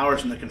spend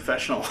hours in the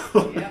confessional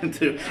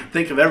to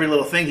think of every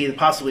little thing he had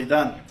possibly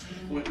done.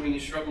 When you're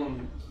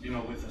struggling,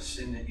 with a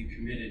sin that you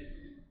committed,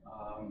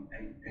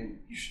 and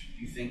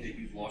you think that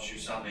you've lost your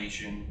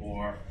salvation,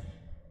 or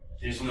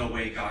there's no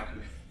way God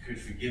could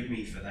forgive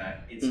me for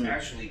that, it's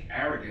actually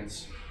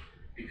arrogance,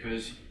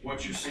 because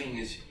what you're saying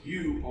is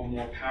you are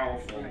more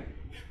powerful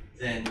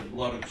than the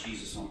blood of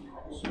Jesus on the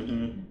cross.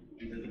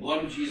 The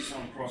blood of Jesus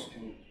on the cross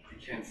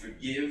can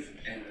forgive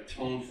and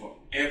atone for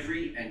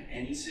every and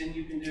any sin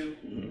you can do,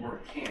 or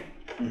it can't.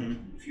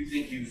 If you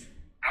think you've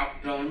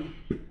outdone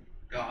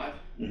God,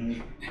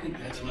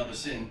 that's another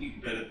sin.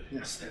 You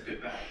better step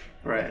it back.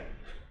 Right.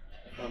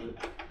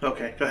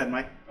 Okay, go ahead,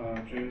 Mike.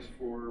 James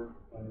 4,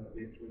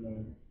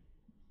 8-9.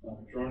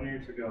 Draw near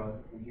to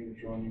God, and He will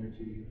draw near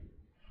to you.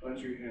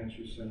 Cleanse your hands,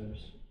 you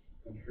sinners,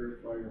 and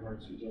purify your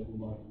hearts, you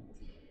double-minded.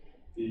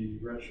 Be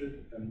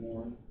wretched and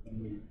mourn and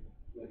weep.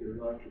 Let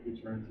your laughter be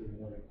turned to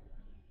the light,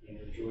 and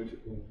your joy to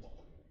gloom.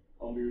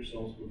 Humble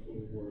yourselves before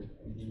the Lord,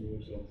 and He will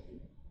exalt you.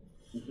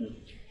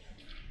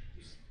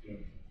 You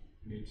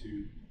need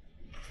to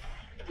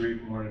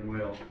grieve, mourn, and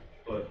wail,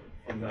 but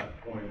from that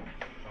point,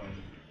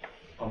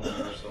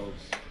 humbling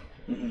ourselves,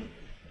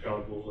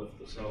 God will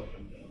lift us up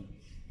and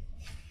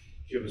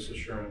give us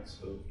assurance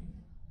of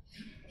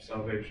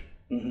salvation,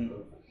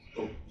 of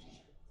hope.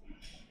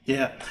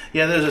 Yeah,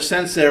 there's a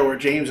sense there where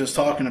James is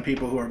talking to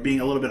people who are being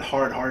a little bit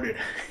hard-hearted,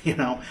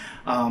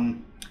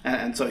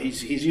 and so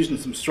he's using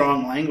some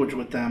strong language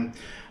with them,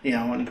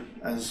 and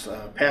as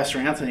Pastor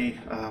Anthony,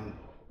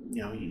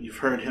 you've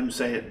heard him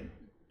say it,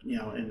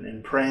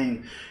 in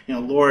praying,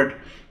 Lord,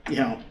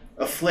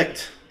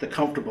 afflict the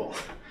comfortable,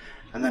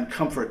 and then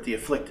comfort the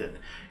afflicted.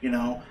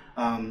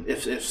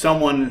 If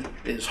someone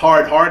is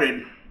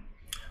hard-hearted,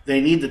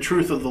 they need the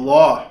truth of the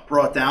law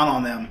brought down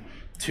on them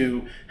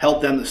to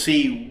help them to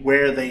see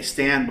where they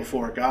stand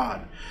before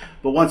God.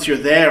 But once you're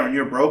there and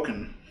you're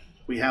broken,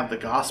 we have the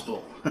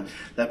gospel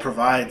that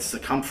provides the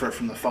comfort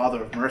from the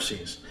Father of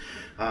mercies.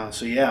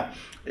 So yeah,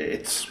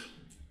 it's,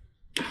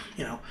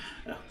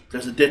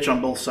 there's a ditch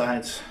on both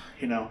sides,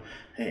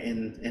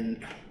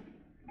 in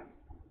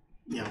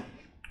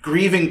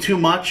grieving too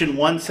much in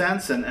one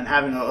sense and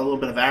having a little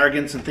bit of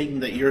arrogance and thinking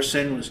that your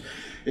sin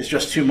is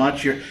just too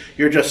much.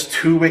 You're just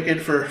too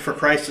wicked for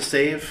Christ to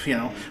save.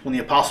 When the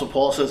Apostle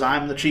Paul says,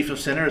 I'm the chief of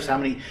sinners, how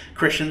many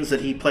Christians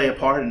did he play a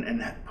part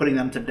in putting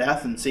them to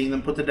death and seeing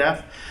them put to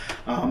death?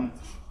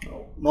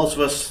 Most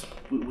of us,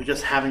 we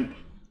just haven't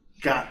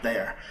got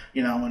there,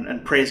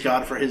 and praise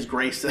God for his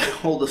grace to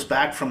hold us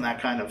back from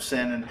that kind of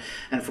sin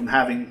and from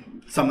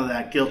having some of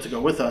that guilt to go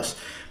with us.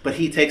 But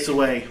he takes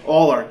away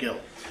all our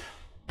guilt.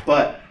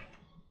 But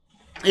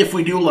if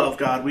we do love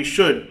God, we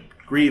should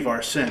grieve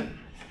our sin,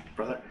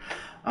 brother.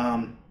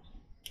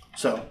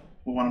 So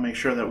we want to make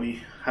sure that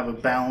we have a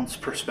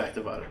balanced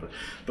perspective on it.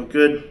 But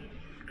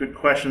good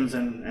questions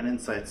and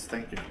insights.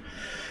 Thank you.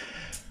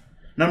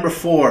 Number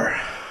 4,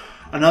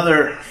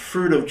 another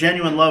fruit of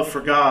genuine love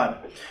for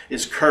God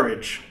is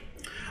courage.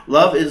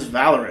 Love is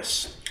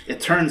valorous.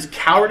 It turns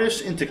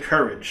cowardice into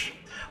courage.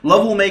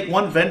 Love will make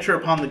one venture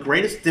upon the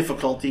greatest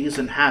difficulties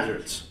and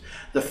hazards.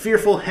 The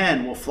fearful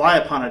hen will fly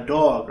upon a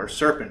dog or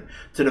serpent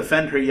to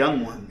defend her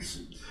young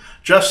ones.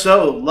 Just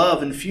so,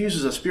 love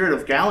infuses a spirit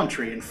of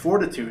gallantry and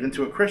fortitude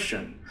into a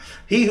Christian.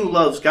 He who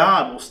loves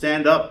God will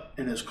stand up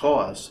in his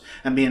cause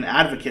and be an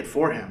advocate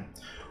for him.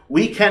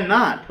 We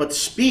cannot but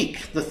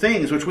speak the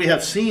things which we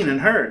have seen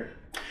and heard.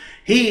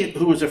 He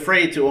who is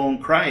afraid to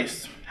own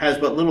Christ has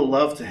but little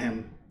love to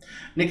him.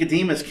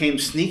 Nicodemus came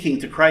sneaking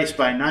to Christ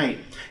by night.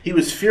 He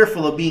was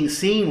fearful of being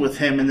seen with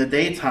him in the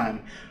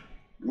daytime.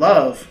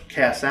 Love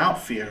casts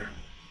out fear.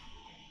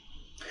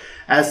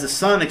 As the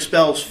sun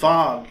expels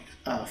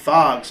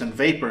fogs and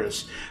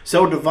vapors,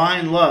 so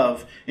divine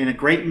love in a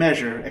great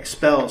measure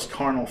expels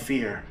carnal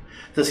fear.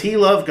 Does he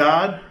love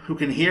God who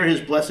can hear his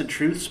blessed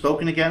truth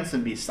spoken against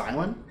and be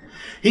silent?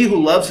 He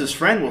who loves his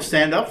friend will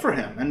stand up for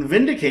him and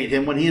vindicate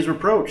him when he is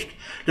reproached.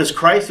 Does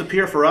Christ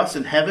appear for us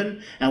in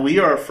heaven and we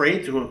are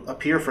afraid to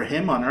appear for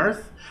him on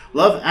earth?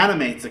 Love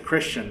animates a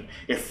Christian.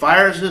 It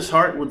fires his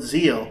heart with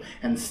zeal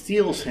and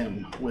steels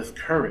him with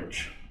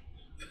courage.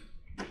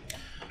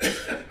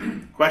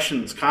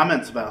 Questions,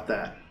 comments about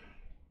that?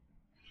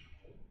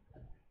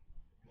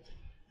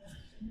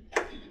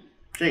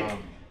 Jake.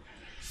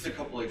 Just a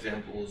couple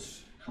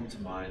examples come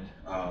to mind.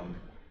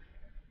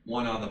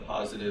 One on the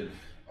positive,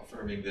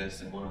 affirming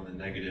this, and one on the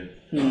negative.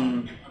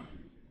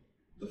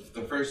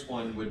 The first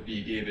one would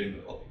be David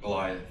and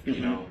Goliath.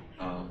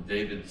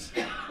 David's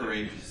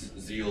courageous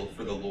zeal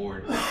for the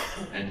Lord,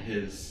 and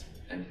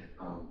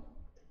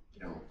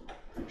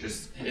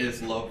just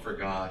his love for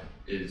God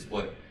is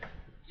what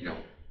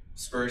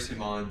spurs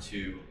him on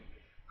to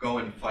go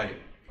and fight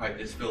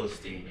this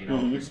Philistine,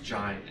 who's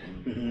giant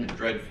and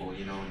dreadful,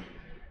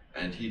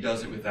 and he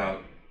does it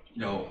without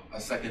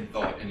a second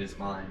thought in his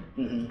mind.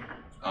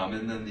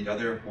 And then the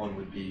other one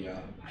would be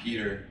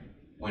Peter,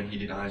 when he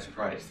denies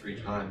Christ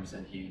 3 times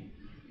and he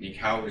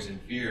cowers in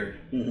fear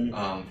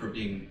for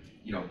being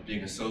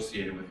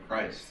associated with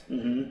Christ.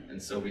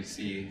 And so we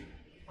see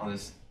on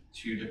this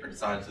 2 different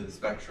sides of the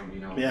spectrum,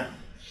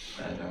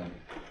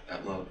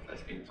 that love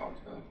that's being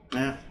talked about.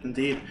 Yeah,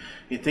 indeed.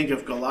 You think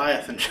of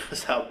Goliath and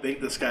just how big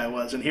this guy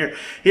was, and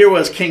here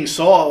was King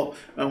Saul,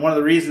 and one of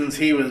the reasons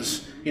he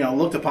was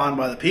looked upon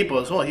by the people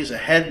is, he's a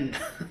head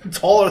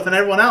taller than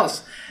everyone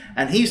else,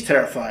 and he's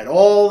terrified.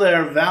 All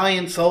their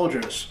valiant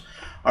soldiers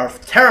are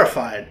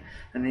terrified,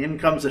 and in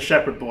comes the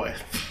shepherd boy.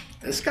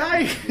 This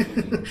guy,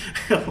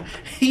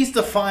 he's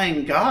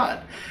defying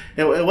God.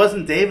 It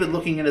wasn't David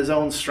looking at his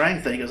own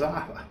strength that he goes,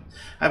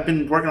 I've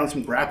been working on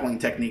some grappling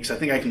techniques. I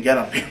think I can get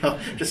him.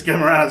 Just get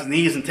him around his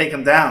knees and take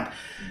him down.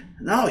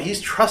 No, he's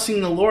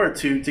trusting the Lord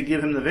to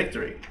give him the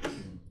victory.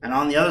 And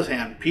on the other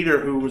hand,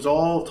 Peter, who was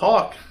all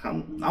talk,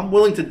 I'm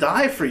willing to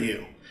die for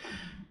you.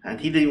 And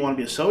he didn't want to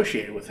be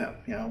associated with him,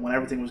 when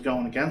everything was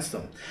going against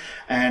him.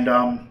 And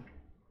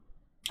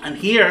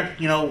here,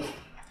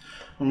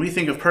 when we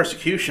think of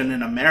persecution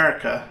in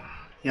America,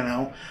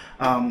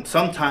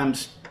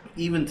 sometimes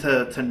even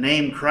to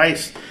name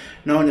Christ,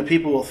 knowing that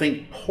people will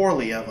think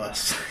poorly of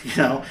us,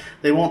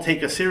 they won't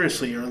take us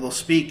seriously, or they'll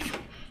speak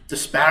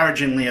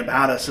disparagingly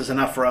about us, is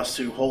enough for us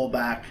to hold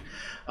back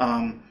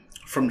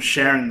from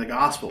sharing the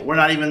gospel. We're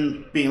not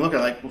even being looked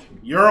at like,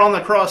 you're on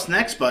the cross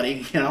next,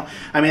 buddy.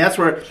 That's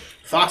where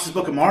Fox's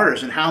Book of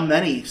Martyrs and how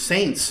many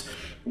saints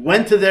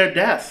went to their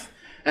death,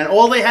 and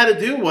all they had to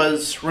do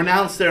was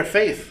renounce their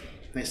faith.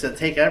 They said,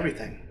 take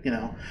everything.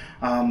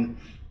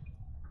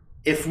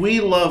 If we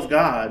love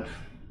God,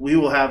 we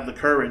will have the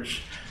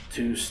courage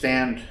to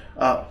stand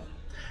up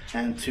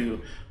and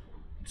to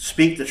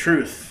speak the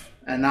truth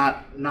and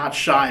not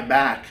shy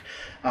back.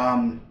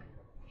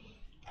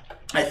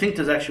 I think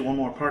there's actually one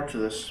more part to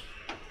this.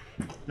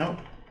 No,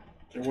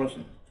 there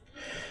wasn't.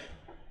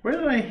 Where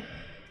did I...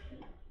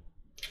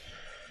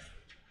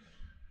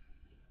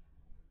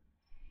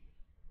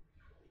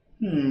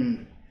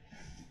 I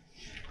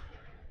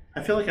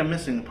feel like I'm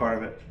missing a part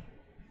of it.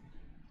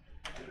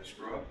 Did I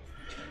screw up?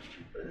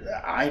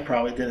 I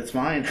probably did. It's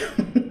mine.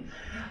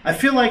 I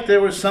feel like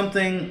there was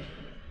something.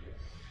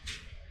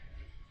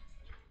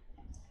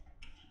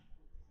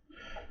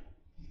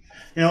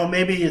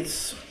 Maybe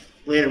it's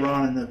later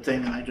on in the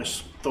thing, and I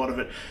just thought of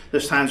it.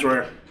 There's times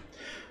where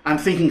I'm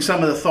thinking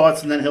some of the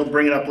thoughts, and then he'll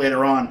bring it up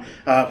later on,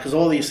 because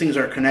all these things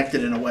are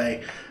connected in a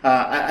way.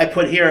 I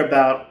put here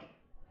about,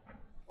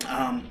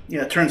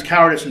 it turns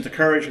cowardice into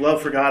courage.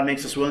 Love for God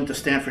makes us willing to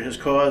stand for his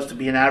cause, to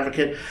be an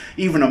advocate,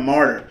 even a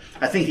martyr.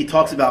 I think he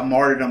talks about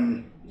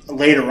martyrdom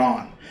later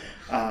on.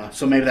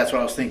 So maybe that's what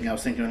I was thinking. I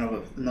was thinking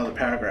of another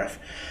paragraph.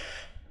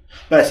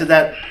 But I said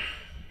that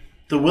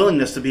the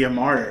willingness to be a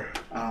martyr,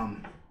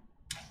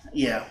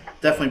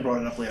 definitely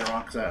brought it up later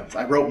on, because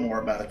I wrote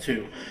more about it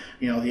too.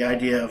 The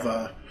idea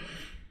of,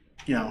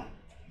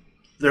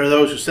 there are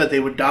those who said they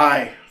would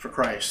die for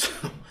Christ,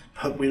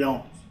 but we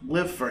don't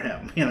live for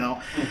him,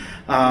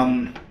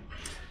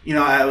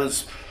 I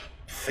was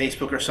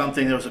Facebook or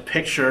something, there was a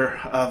picture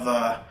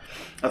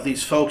of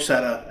these folks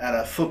at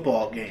a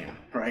football game,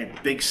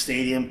 right? Big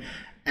stadium,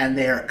 and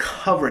they are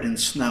covered in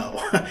snow.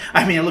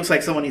 I mean, it looks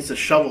like someone needs to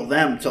shovel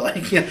them to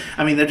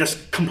they're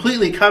just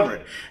completely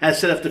covered.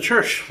 As if the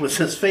church was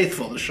as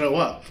faithful to show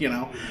up,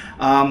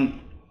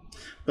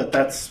 But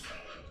that's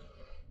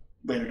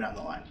later down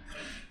the line.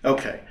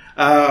 Okay.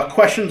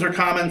 Questions or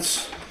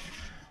comments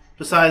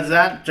besides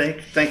that?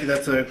 Jake, thank you.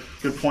 That's a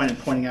good point in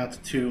pointing out the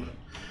two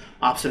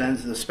opposite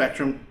ends of the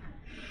spectrum.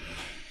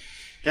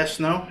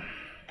 Yes, no?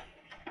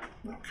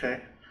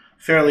 Okay.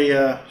 Fairly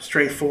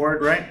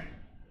straightforward, right?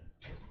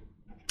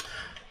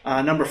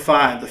 Number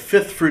 5, the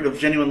fifth fruit of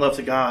genuine love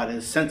to God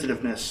is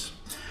sensitiveness.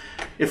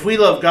 If we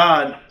love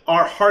God,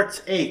 our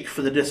hearts ache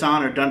for the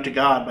dishonor done to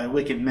God by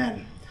wicked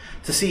men,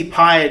 to see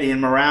piety and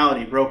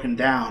morality broken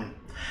down,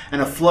 and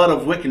a flood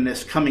of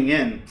wickedness coming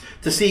in,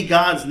 to see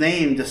God's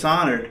name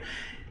dishonored.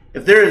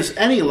 If there is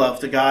any love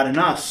to God in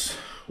us,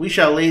 we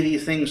shall lay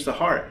these things to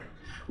heart.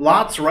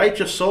 Lot's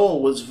righteous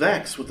soul was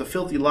vexed with the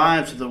filthy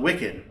lives of the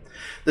wicked.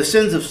 The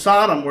sins of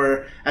Sodom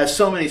were as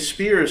so many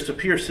spears to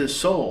pierce his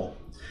soul.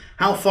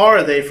 How far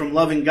are they from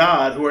loving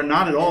God, who are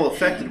not at all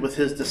affected with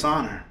his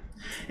dishonor?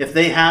 If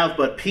they have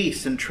but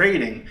peace and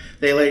trading,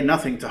 they lay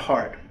nothing to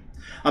heart.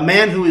 A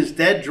man who is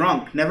dead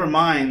drunk never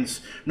minds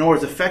nor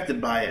is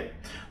affected by it,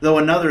 though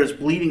another is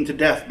bleeding to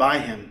death by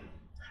him.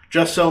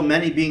 Just so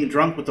many being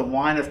drunk with the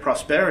wine of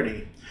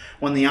prosperity,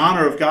 when the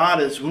honor of God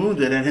is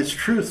wounded and his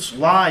truths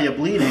lie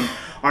a-bleeding,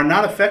 are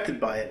not affected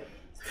by it.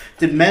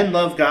 Did men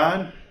love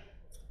God?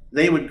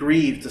 They would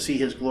grieve to see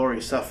his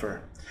glory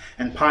suffer,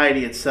 and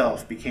piety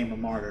itself become a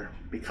martyr.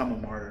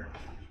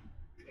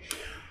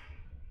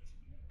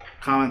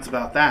 Comments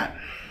about that?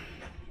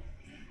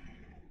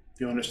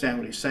 Do you understand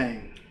what he's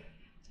saying?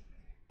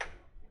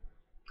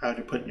 How do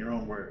you put it in your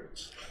own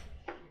words?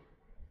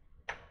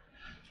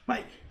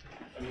 Mike.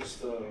 I'm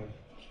just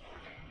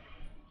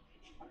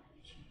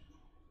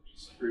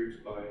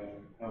grieved by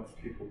how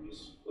people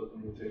just let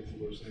them take the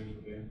Lord's name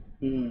in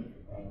vain.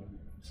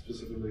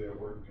 Specifically at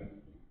work,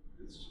 and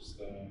it's just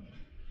I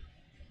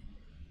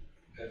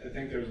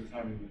think there's a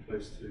time and a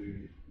place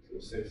to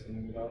say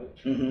something about it.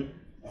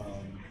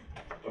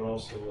 But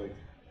also,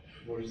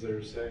 what is there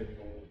to say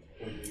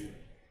when you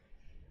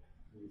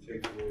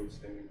take the Lord's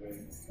name in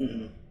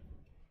vain?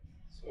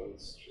 So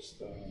it's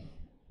just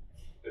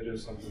it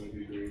is something to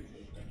be grieved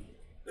and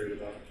prayed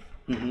about.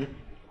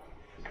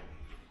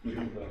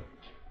 Even that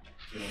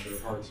their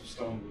hearts of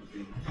stone would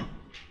be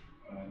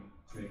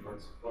made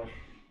hearts of flesh.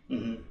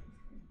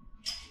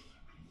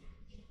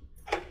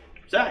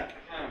 Zach.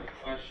 I have a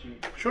question.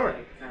 Sure.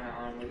 Kind of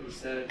on what you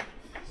said.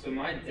 So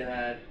my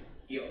dad,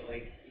 he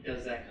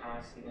does that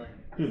constantly.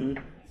 And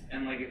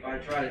if I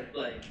try to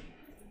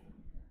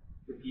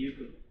rebuke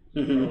him,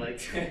 or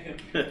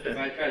if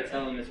I try to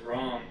tell him it's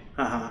wrong,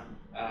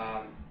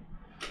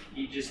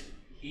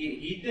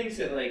 he thinks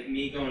that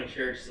me going to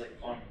church is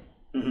fun.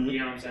 You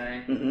know what I'm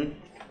saying?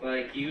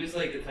 He was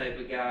the type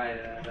of guy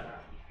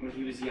that when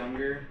he was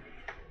younger,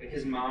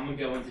 his mom would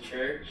go into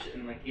church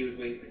and he would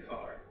wait in the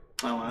car.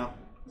 Oh wow.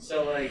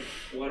 So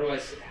what do I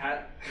say?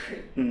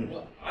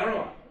 Well, I don't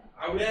know.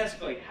 I would ask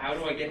how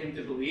do I get him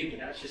to believe, but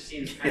that just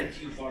seems kind of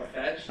too far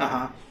fetched.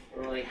 Or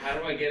how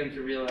do I get him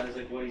to realize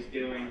what he's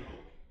doing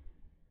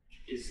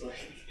is what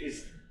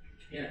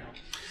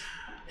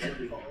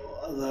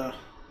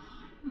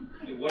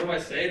do I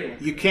say to him?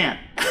 You can't.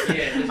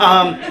 Yeah.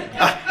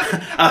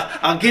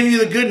 I'll give you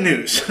the good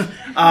news.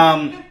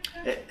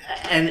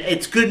 And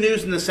it's good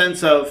news in the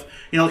sense of,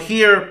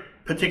 here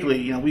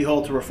particularly, we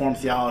hold to Reformed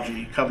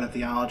theology, covenant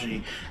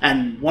theology,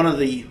 and one of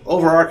the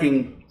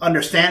overarching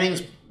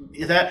understandings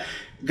is that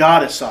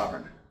God is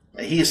sovereign.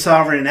 He is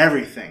sovereign in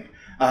everything.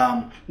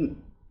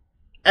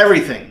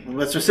 Everything.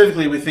 But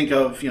specifically, we think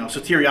of,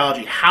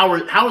 soteriology.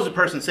 How is a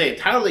person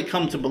saved? How do they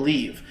come to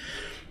believe?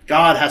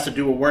 God has to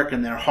do a work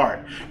in their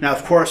heart. Now,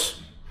 of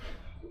course,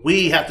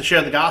 we have to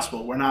share the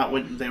gospel. We're not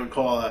what they would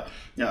call a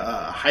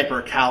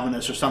hyper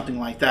Calvinist or something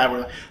like that.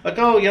 We're like,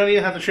 oh,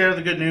 you have to share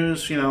the good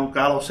news.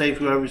 God will save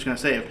whoever He's going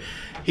to save.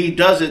 He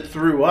does it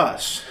through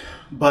us.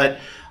 But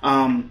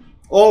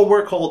all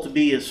we're called to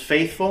be is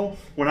faithful.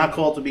 We're not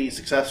called to be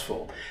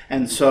successful.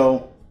 And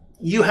so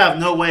you have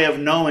no way of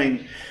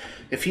knowing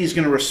if He's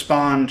going to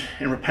respond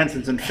in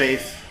repentance and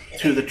faith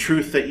to the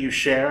truth that you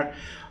share.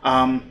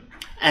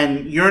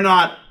 And you're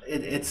not,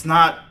 it's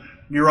not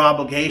your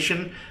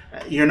obligation.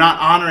 You're not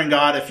honoring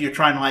God if you're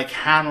trying to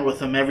hammer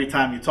with Him every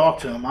time you talk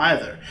to Him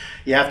either.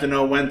 You have to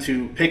know when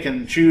to pick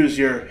and choose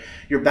your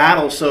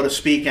battles, so to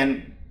speak,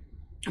 and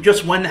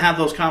just when to have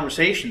those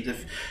conversations.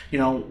 If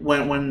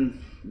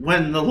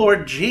when the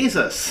Lord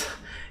Jesus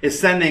is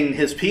sending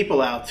His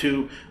people out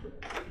to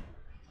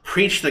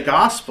preach the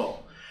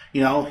gospel,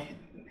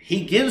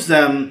 He gives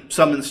them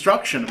some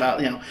instruction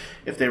about,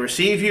 if they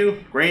receive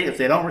you, great. If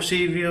they don't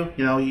receive you,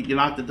 you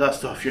knock the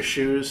dust off your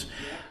shoes.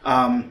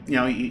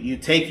 You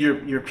take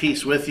your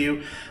peace with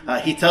you.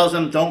 He tells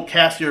them, don't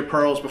cast your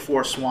pearls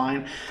before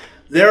swine.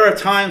 There are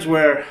times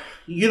where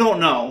you don't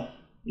know,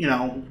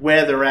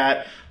 where they're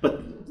at,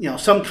 but,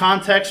 some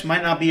context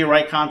might not be a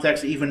right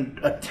context to even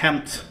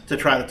attempt to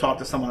try to talk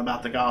to someone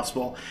about the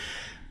gospel.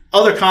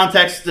 Other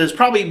contexts, there's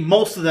probably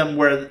most of them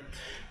where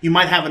you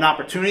might have an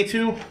opportunity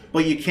to,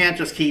 but you can't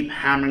just keep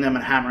hammering them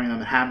and hammering them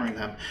and hammering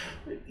them.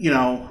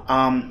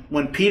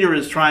 When Peter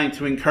is trying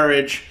to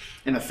encourage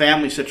in a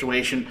family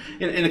situation,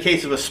 in the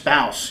case of a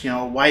spouse,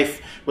 a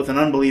wife with an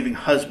unbelieving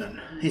husband,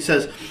 he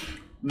says,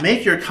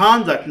 make your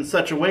conduct in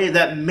such a way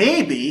that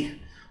maybe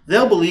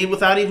they'll believe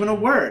without even a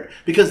word,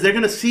 because they're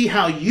going to see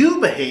how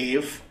you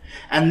behave,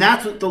 and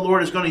that's what the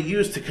Lord is going to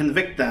use to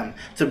convict them,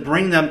 to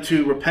bring them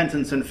to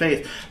repentance and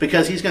faith,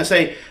 because He's going to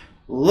say,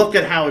 look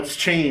at how it's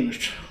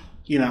changed,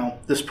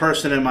 this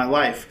person in my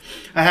life.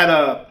 I had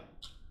a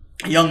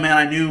young man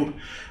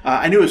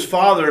I knew his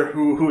father,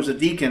 who was a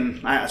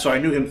deacon, so I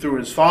knew him through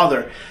his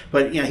father.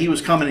 But he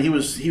was coming, he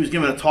was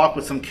giving a talk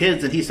with some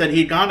kids, and he said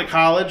he'd gone to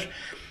college,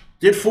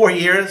 did 4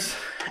 years,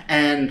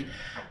 and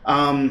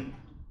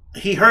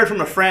he heard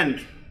from a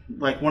friend,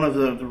 like one of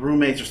the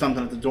roommates or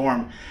something at the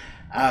dorm,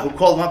 who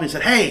called him up and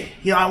said, hey,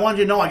 I wanted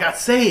you to know I got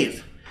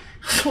saved.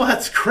 Well,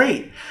 that's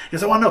great.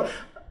 Because I want to know,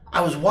 I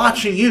was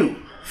watching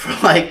you for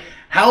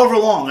however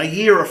long, a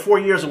year or 4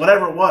 years or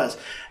whatever it was.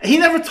 And he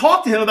never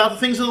talked to him about the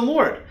things of the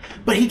Lord.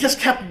 But he just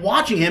kept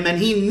watching him, and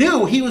he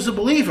knew he was a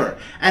believer.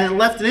 And it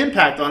left an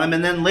impact on him.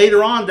 And then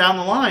later on down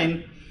the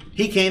line,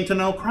 he came to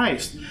know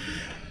Christ.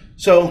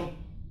 So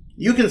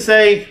you can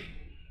say,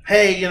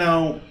 hey,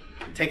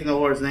 taking the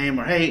Lord's name,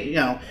 or hey,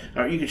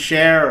 or you can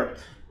share, or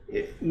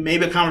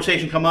maybe a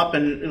conversation come up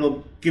and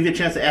it'll give you a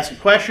chance to ask a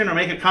question or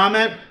make a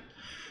comment.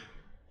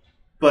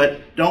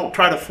 But don't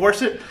try to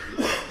force it.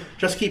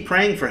 Just keep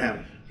praying for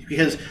him.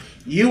 Because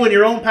you in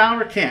your own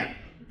power can't.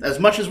 As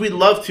much as we'd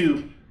love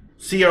to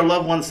see our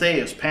loved ones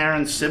saved,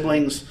 parents,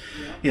 siblings,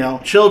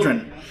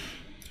 children,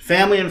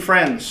 family and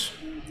friends,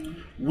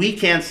 we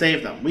can't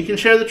save them. We can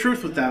share the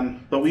truth with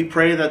them, but we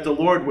pray that the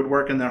Lord would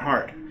work in their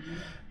heart.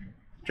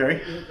 Jerry?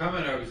 The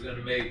comment I was going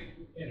to make,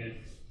 and it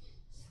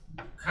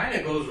kind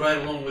of goes right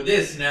along with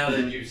this now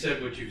that you've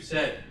said what you've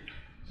said.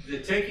 The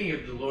taking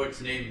of the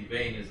Lord's name in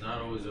vain is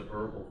not always a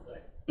verbal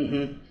thing.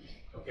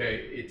 Mm-hmm.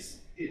 Okay, it's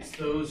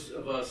those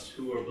of us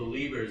who are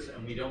believers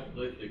and we don't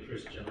live the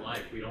Christian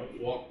life. We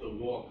don't walk the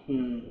walk.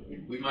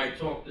 Mm. We might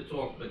talk the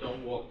talk, but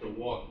don't walk the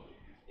walk.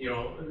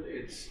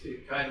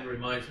 It kind of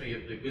reminds me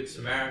of the Good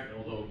Samaritan,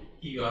 although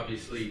he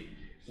obviously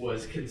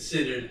was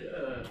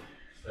considered,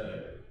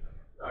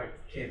 I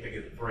can't think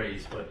of the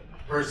phrase, but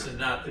person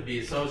not to be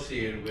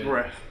associated with.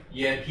 Right.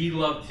 Yet he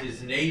loved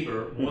his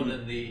neighbor more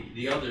than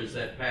the others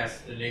that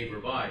passed the neighbor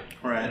by.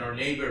 Right. And our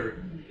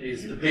neighbor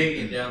is the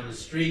pagan down the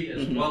street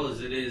as well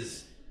as it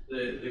is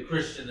the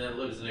Christian that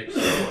lives next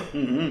door.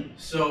 Mm-hmm.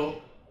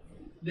 So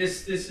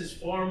this is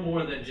far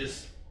more than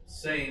just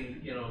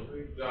saying,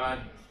 God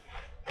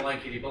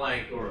blankety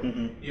blank, or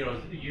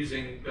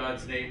using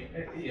God's name,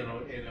 in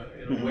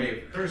a way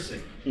of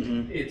cursing.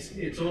 Mm-hmm.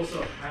 It's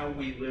also how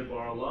we live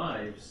our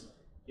lives.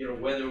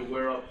 Whether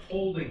we're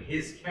upholding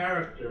His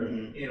character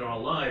in our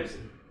lives.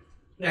 And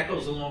that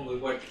goes along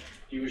with what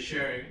you were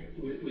sharing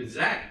with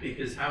Zach,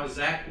 because how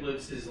Zach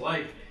lives his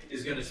life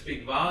is going to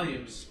speak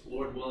volumes,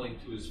 Lord willing,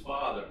 to his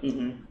father.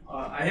 Mm-hmm.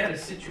 I had a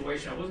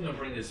situation, I wasn't going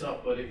to bring this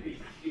up, but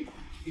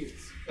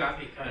it's got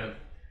me kind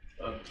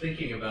of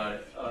thinking about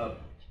it.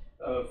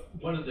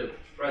 One of the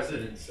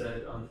presidents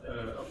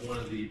of one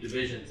of the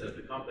divisions at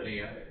the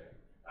company,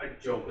 I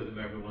joke with him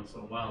every once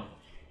in a while.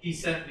 He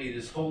sent me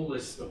this whole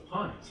list of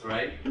puns,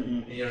 right?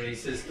 Mm-hmm. And, he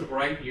says to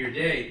brighten your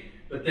day.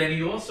 But then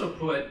he also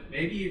put,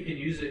 maybe you can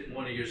use it in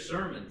one of your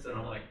sermons. And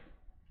I'm like,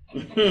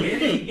 where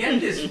did he get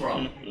this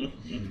from?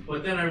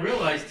 But then I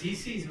realized he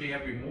sees me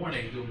every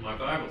morning doing my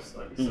Bible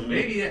study. So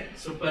maybe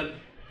but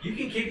you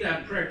can keep that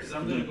in prayer, because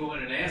I'm going to go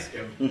in and ask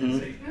him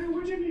and say,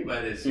 what do you mean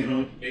by this?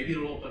 Maybe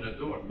it'll open a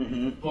door.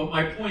 But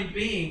my point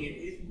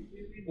being,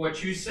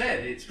 what you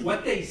said. It's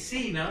what they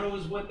see, not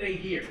always what they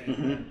hear.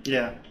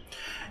 Yeah.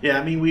 Yeah,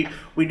 I mean,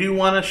 we do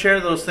want to share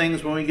those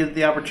things when we get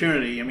the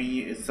opportunity. I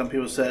mean, some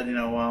people said,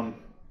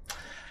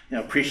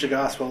 preach the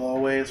gospel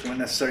always. When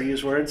necessary,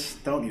 use words.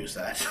 Don't use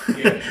that.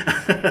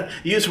 Yeah.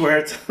 Use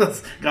words.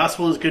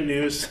 Gospel is good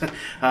news.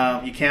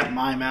 You can't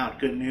mime out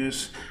good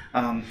news,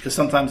 because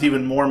sometimes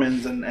even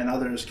Mormons and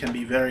others can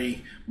be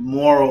very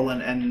moral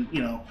and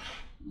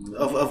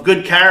of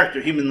good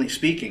character, humanly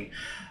speaking.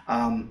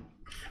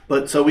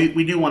 But so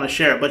we do want to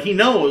share. But he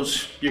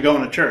knows you're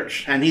going to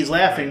church, and he's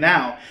laughing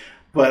now.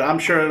 But I'm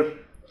sure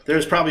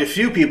there's probably a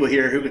few people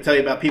here who could tell you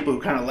about people who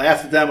kind of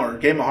laughed at them or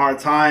gave them a hard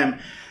time.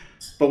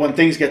 But when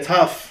things get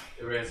tough,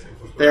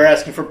 they're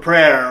asking for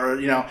prayer, or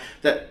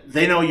that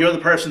they know you're the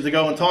person to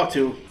go and talk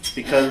to,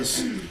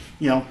 because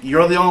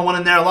you're the only one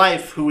in their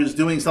life who is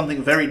doing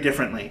something very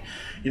differently.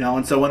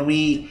 And so when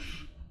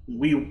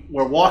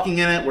we're walking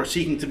in it, we're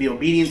seeking to be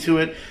obedient to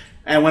it.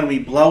 And when we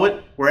blow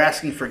it, we're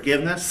asking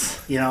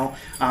forgiveness.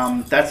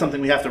 That's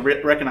something we have to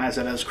recognize,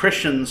 that as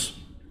Christians,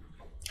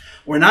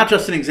 we're not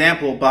just an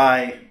example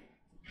by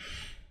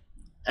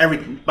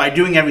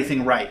doing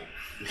everything right.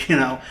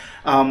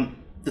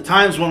 The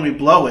times when we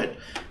blow it,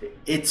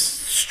 it's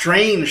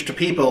strange to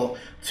people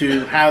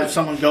to have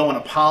someone go and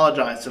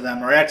apologize to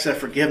them or ask their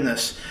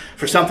forgiveness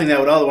for something that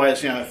would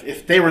otherwise,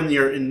 if they were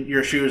in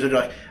your shoes, they'd be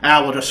like,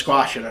 we'll just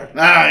squash it, or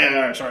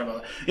yeah, sorry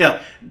about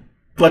that.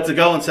 But to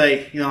go and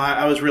say,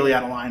 I was really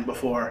out of line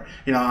before.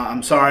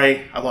 I'm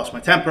sorry, I lost my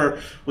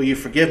temper. Will you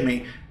forgive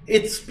me?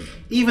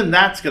 Even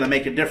that's going to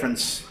make a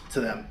difference to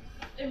them.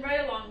 And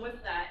right along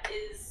with that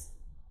is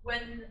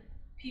when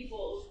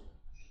people,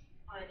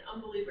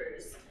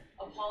 unbelievers,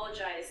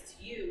 apologize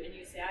to you and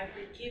you say, I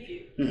forgive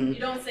you. Mm-hmm. You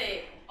don't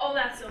say, oh,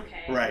 that's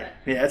okay. Right.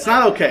 Yeah, it's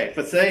not okay.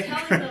 But say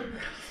telling them,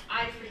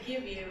 I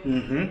forgive you,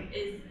 mm-hmm.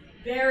 is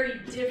very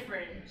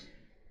different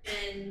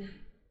than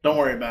don't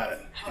worry about it.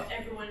 How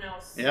everyone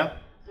else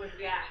would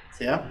react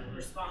and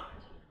respond.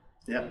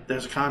 Yeah,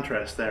 there's a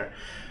contrast there.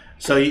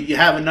 So you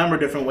have a number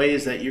of different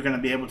ways that you're going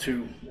to be able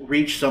to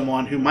reach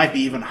someone who might be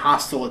even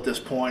hostile at this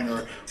point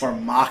or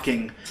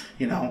mocking,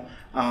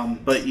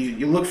 But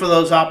you look for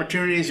those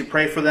opportunities, you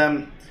pray for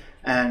them,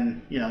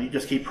 and, you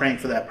just keep praying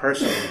for that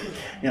person.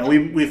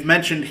 We've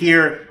mentioned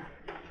here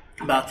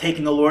about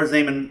taking the Lord's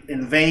name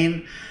in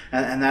vain,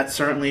 and that's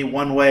certainly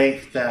one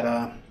way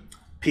that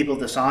people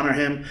dishonor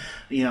him,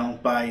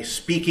 by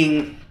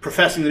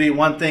professing to be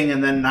one thing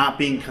and then not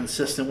being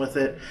consistent with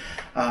it.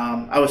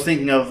 I was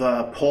thinking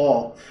of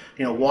Paul,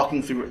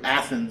 walking through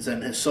Athens,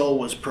 and his soul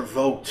was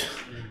provoked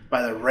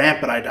by the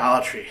rampant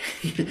idolatry.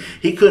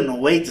 He couldn't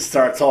wait to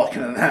start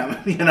talking to them,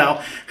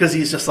 because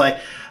he's just like,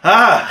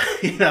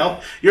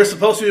 you're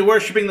supposed to be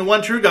worshiping the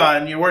one true God,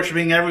 and you're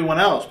worshiping everyone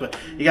else, but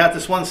you got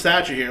this one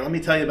statue here. Let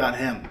me tell you about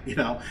him,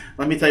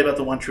 Let me tell you about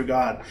the one true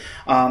God.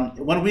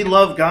 When we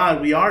love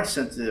God, we are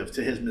sensitive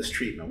to his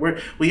mistreatment.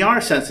 We are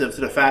sensitive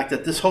to the fact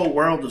that this whole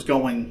world is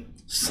going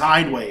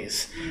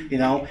sideways,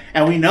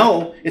 and we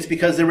know it's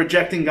because they're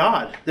rejecting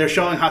God. They're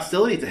showing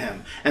hostility to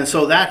him. And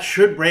so that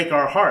should break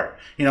our heart.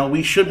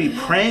 We should be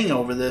praying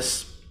over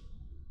this,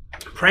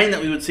 praying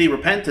that we would see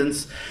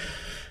repentance.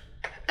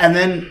 And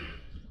then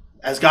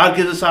as God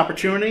gives us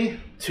opportunity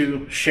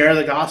to share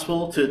the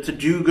gospel, to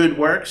do good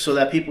works so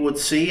that people would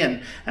see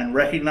and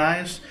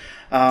recognize.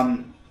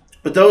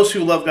 But those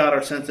who love God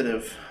are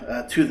sensitive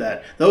to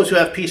that. Those who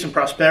have peace and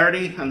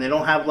prosperity and they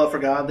don't have love for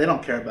God, they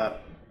don't care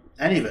about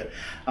any of it.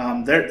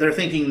 They're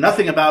thinking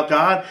nothing about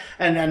God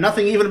and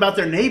nothing even about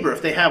their neighbor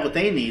if they have what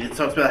they need. It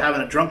talks about having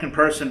a drunken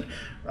person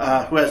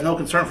who has no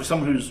concern for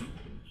someone who's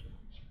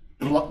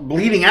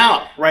bleeding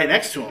out right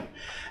next to him.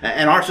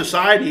 And our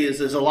society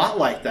is a lot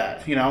like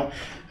that.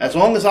 As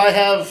long as I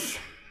have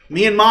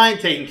me and mine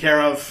taken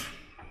care of,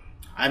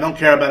 I don't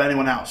care about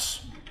anyone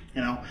else.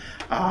 And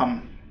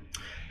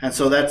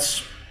so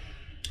that's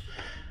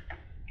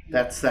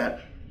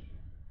that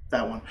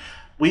one.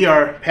 We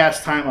are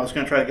past time. I was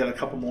going to try to get a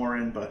couple more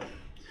in, but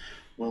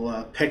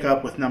we'll pick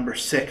up with number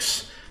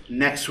 6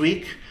 next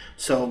week.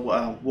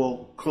 So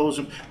we'll close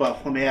them.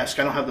 Well, let me ask.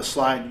 I don't have the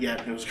slide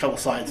yet. It was a couple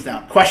slides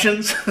down.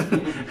 Questions?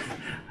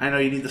 I know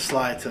you need the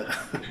slide to.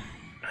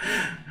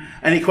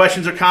 Any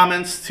questions or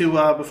comments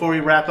before we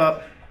wrap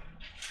up?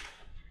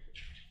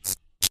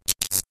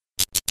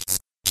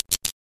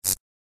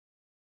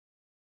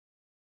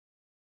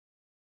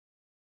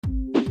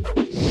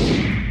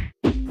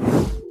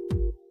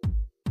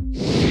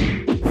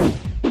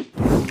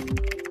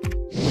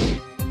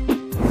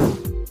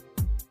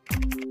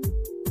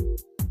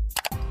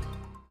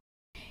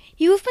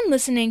 You have been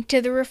listening to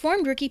the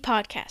Reformed Rookie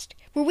Podcast,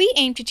 where we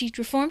aim to teach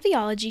Reformed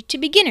theology to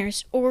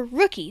beginners or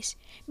rookies.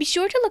 Be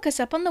sure to look us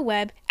up on the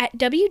web at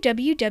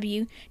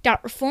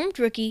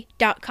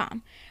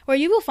www.reformedrookie.com, where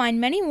you will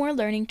find many more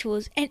learning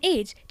tools and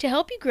aids to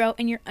help you grow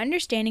in your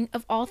understanding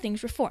of all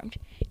things Reformed.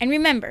 And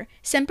remember,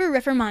 Semper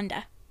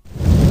Reformanda.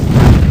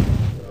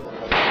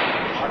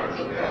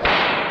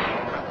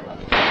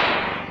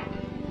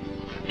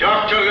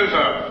 Dr.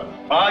 Luther,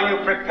 are you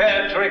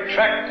prepared to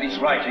retract these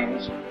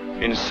writings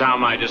In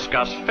some, I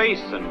discuss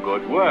faith and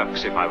good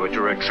works. If I were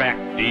to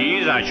retract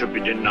these, I should be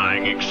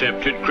denying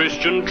accepted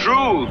Christian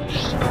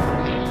truths.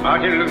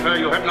 Martin Luther,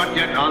 you have not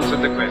yet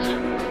answered the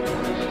question.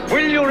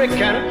 Will you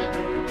recant,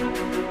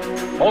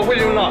 or will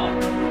you not?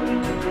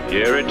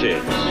 Here it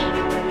is.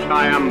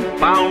 I am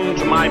bound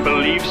to my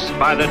beliefs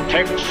by the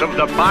texts of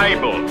the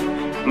Bible.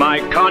 My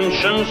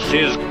conscience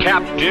is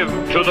captive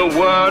to the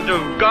Word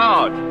of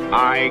God.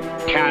 I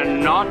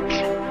cannot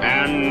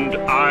and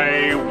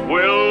I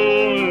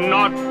will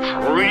not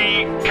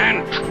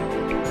recant.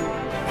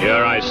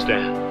 Here I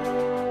stand.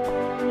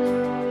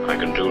 I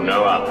can do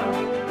no other.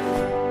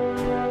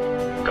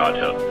 God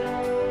help me.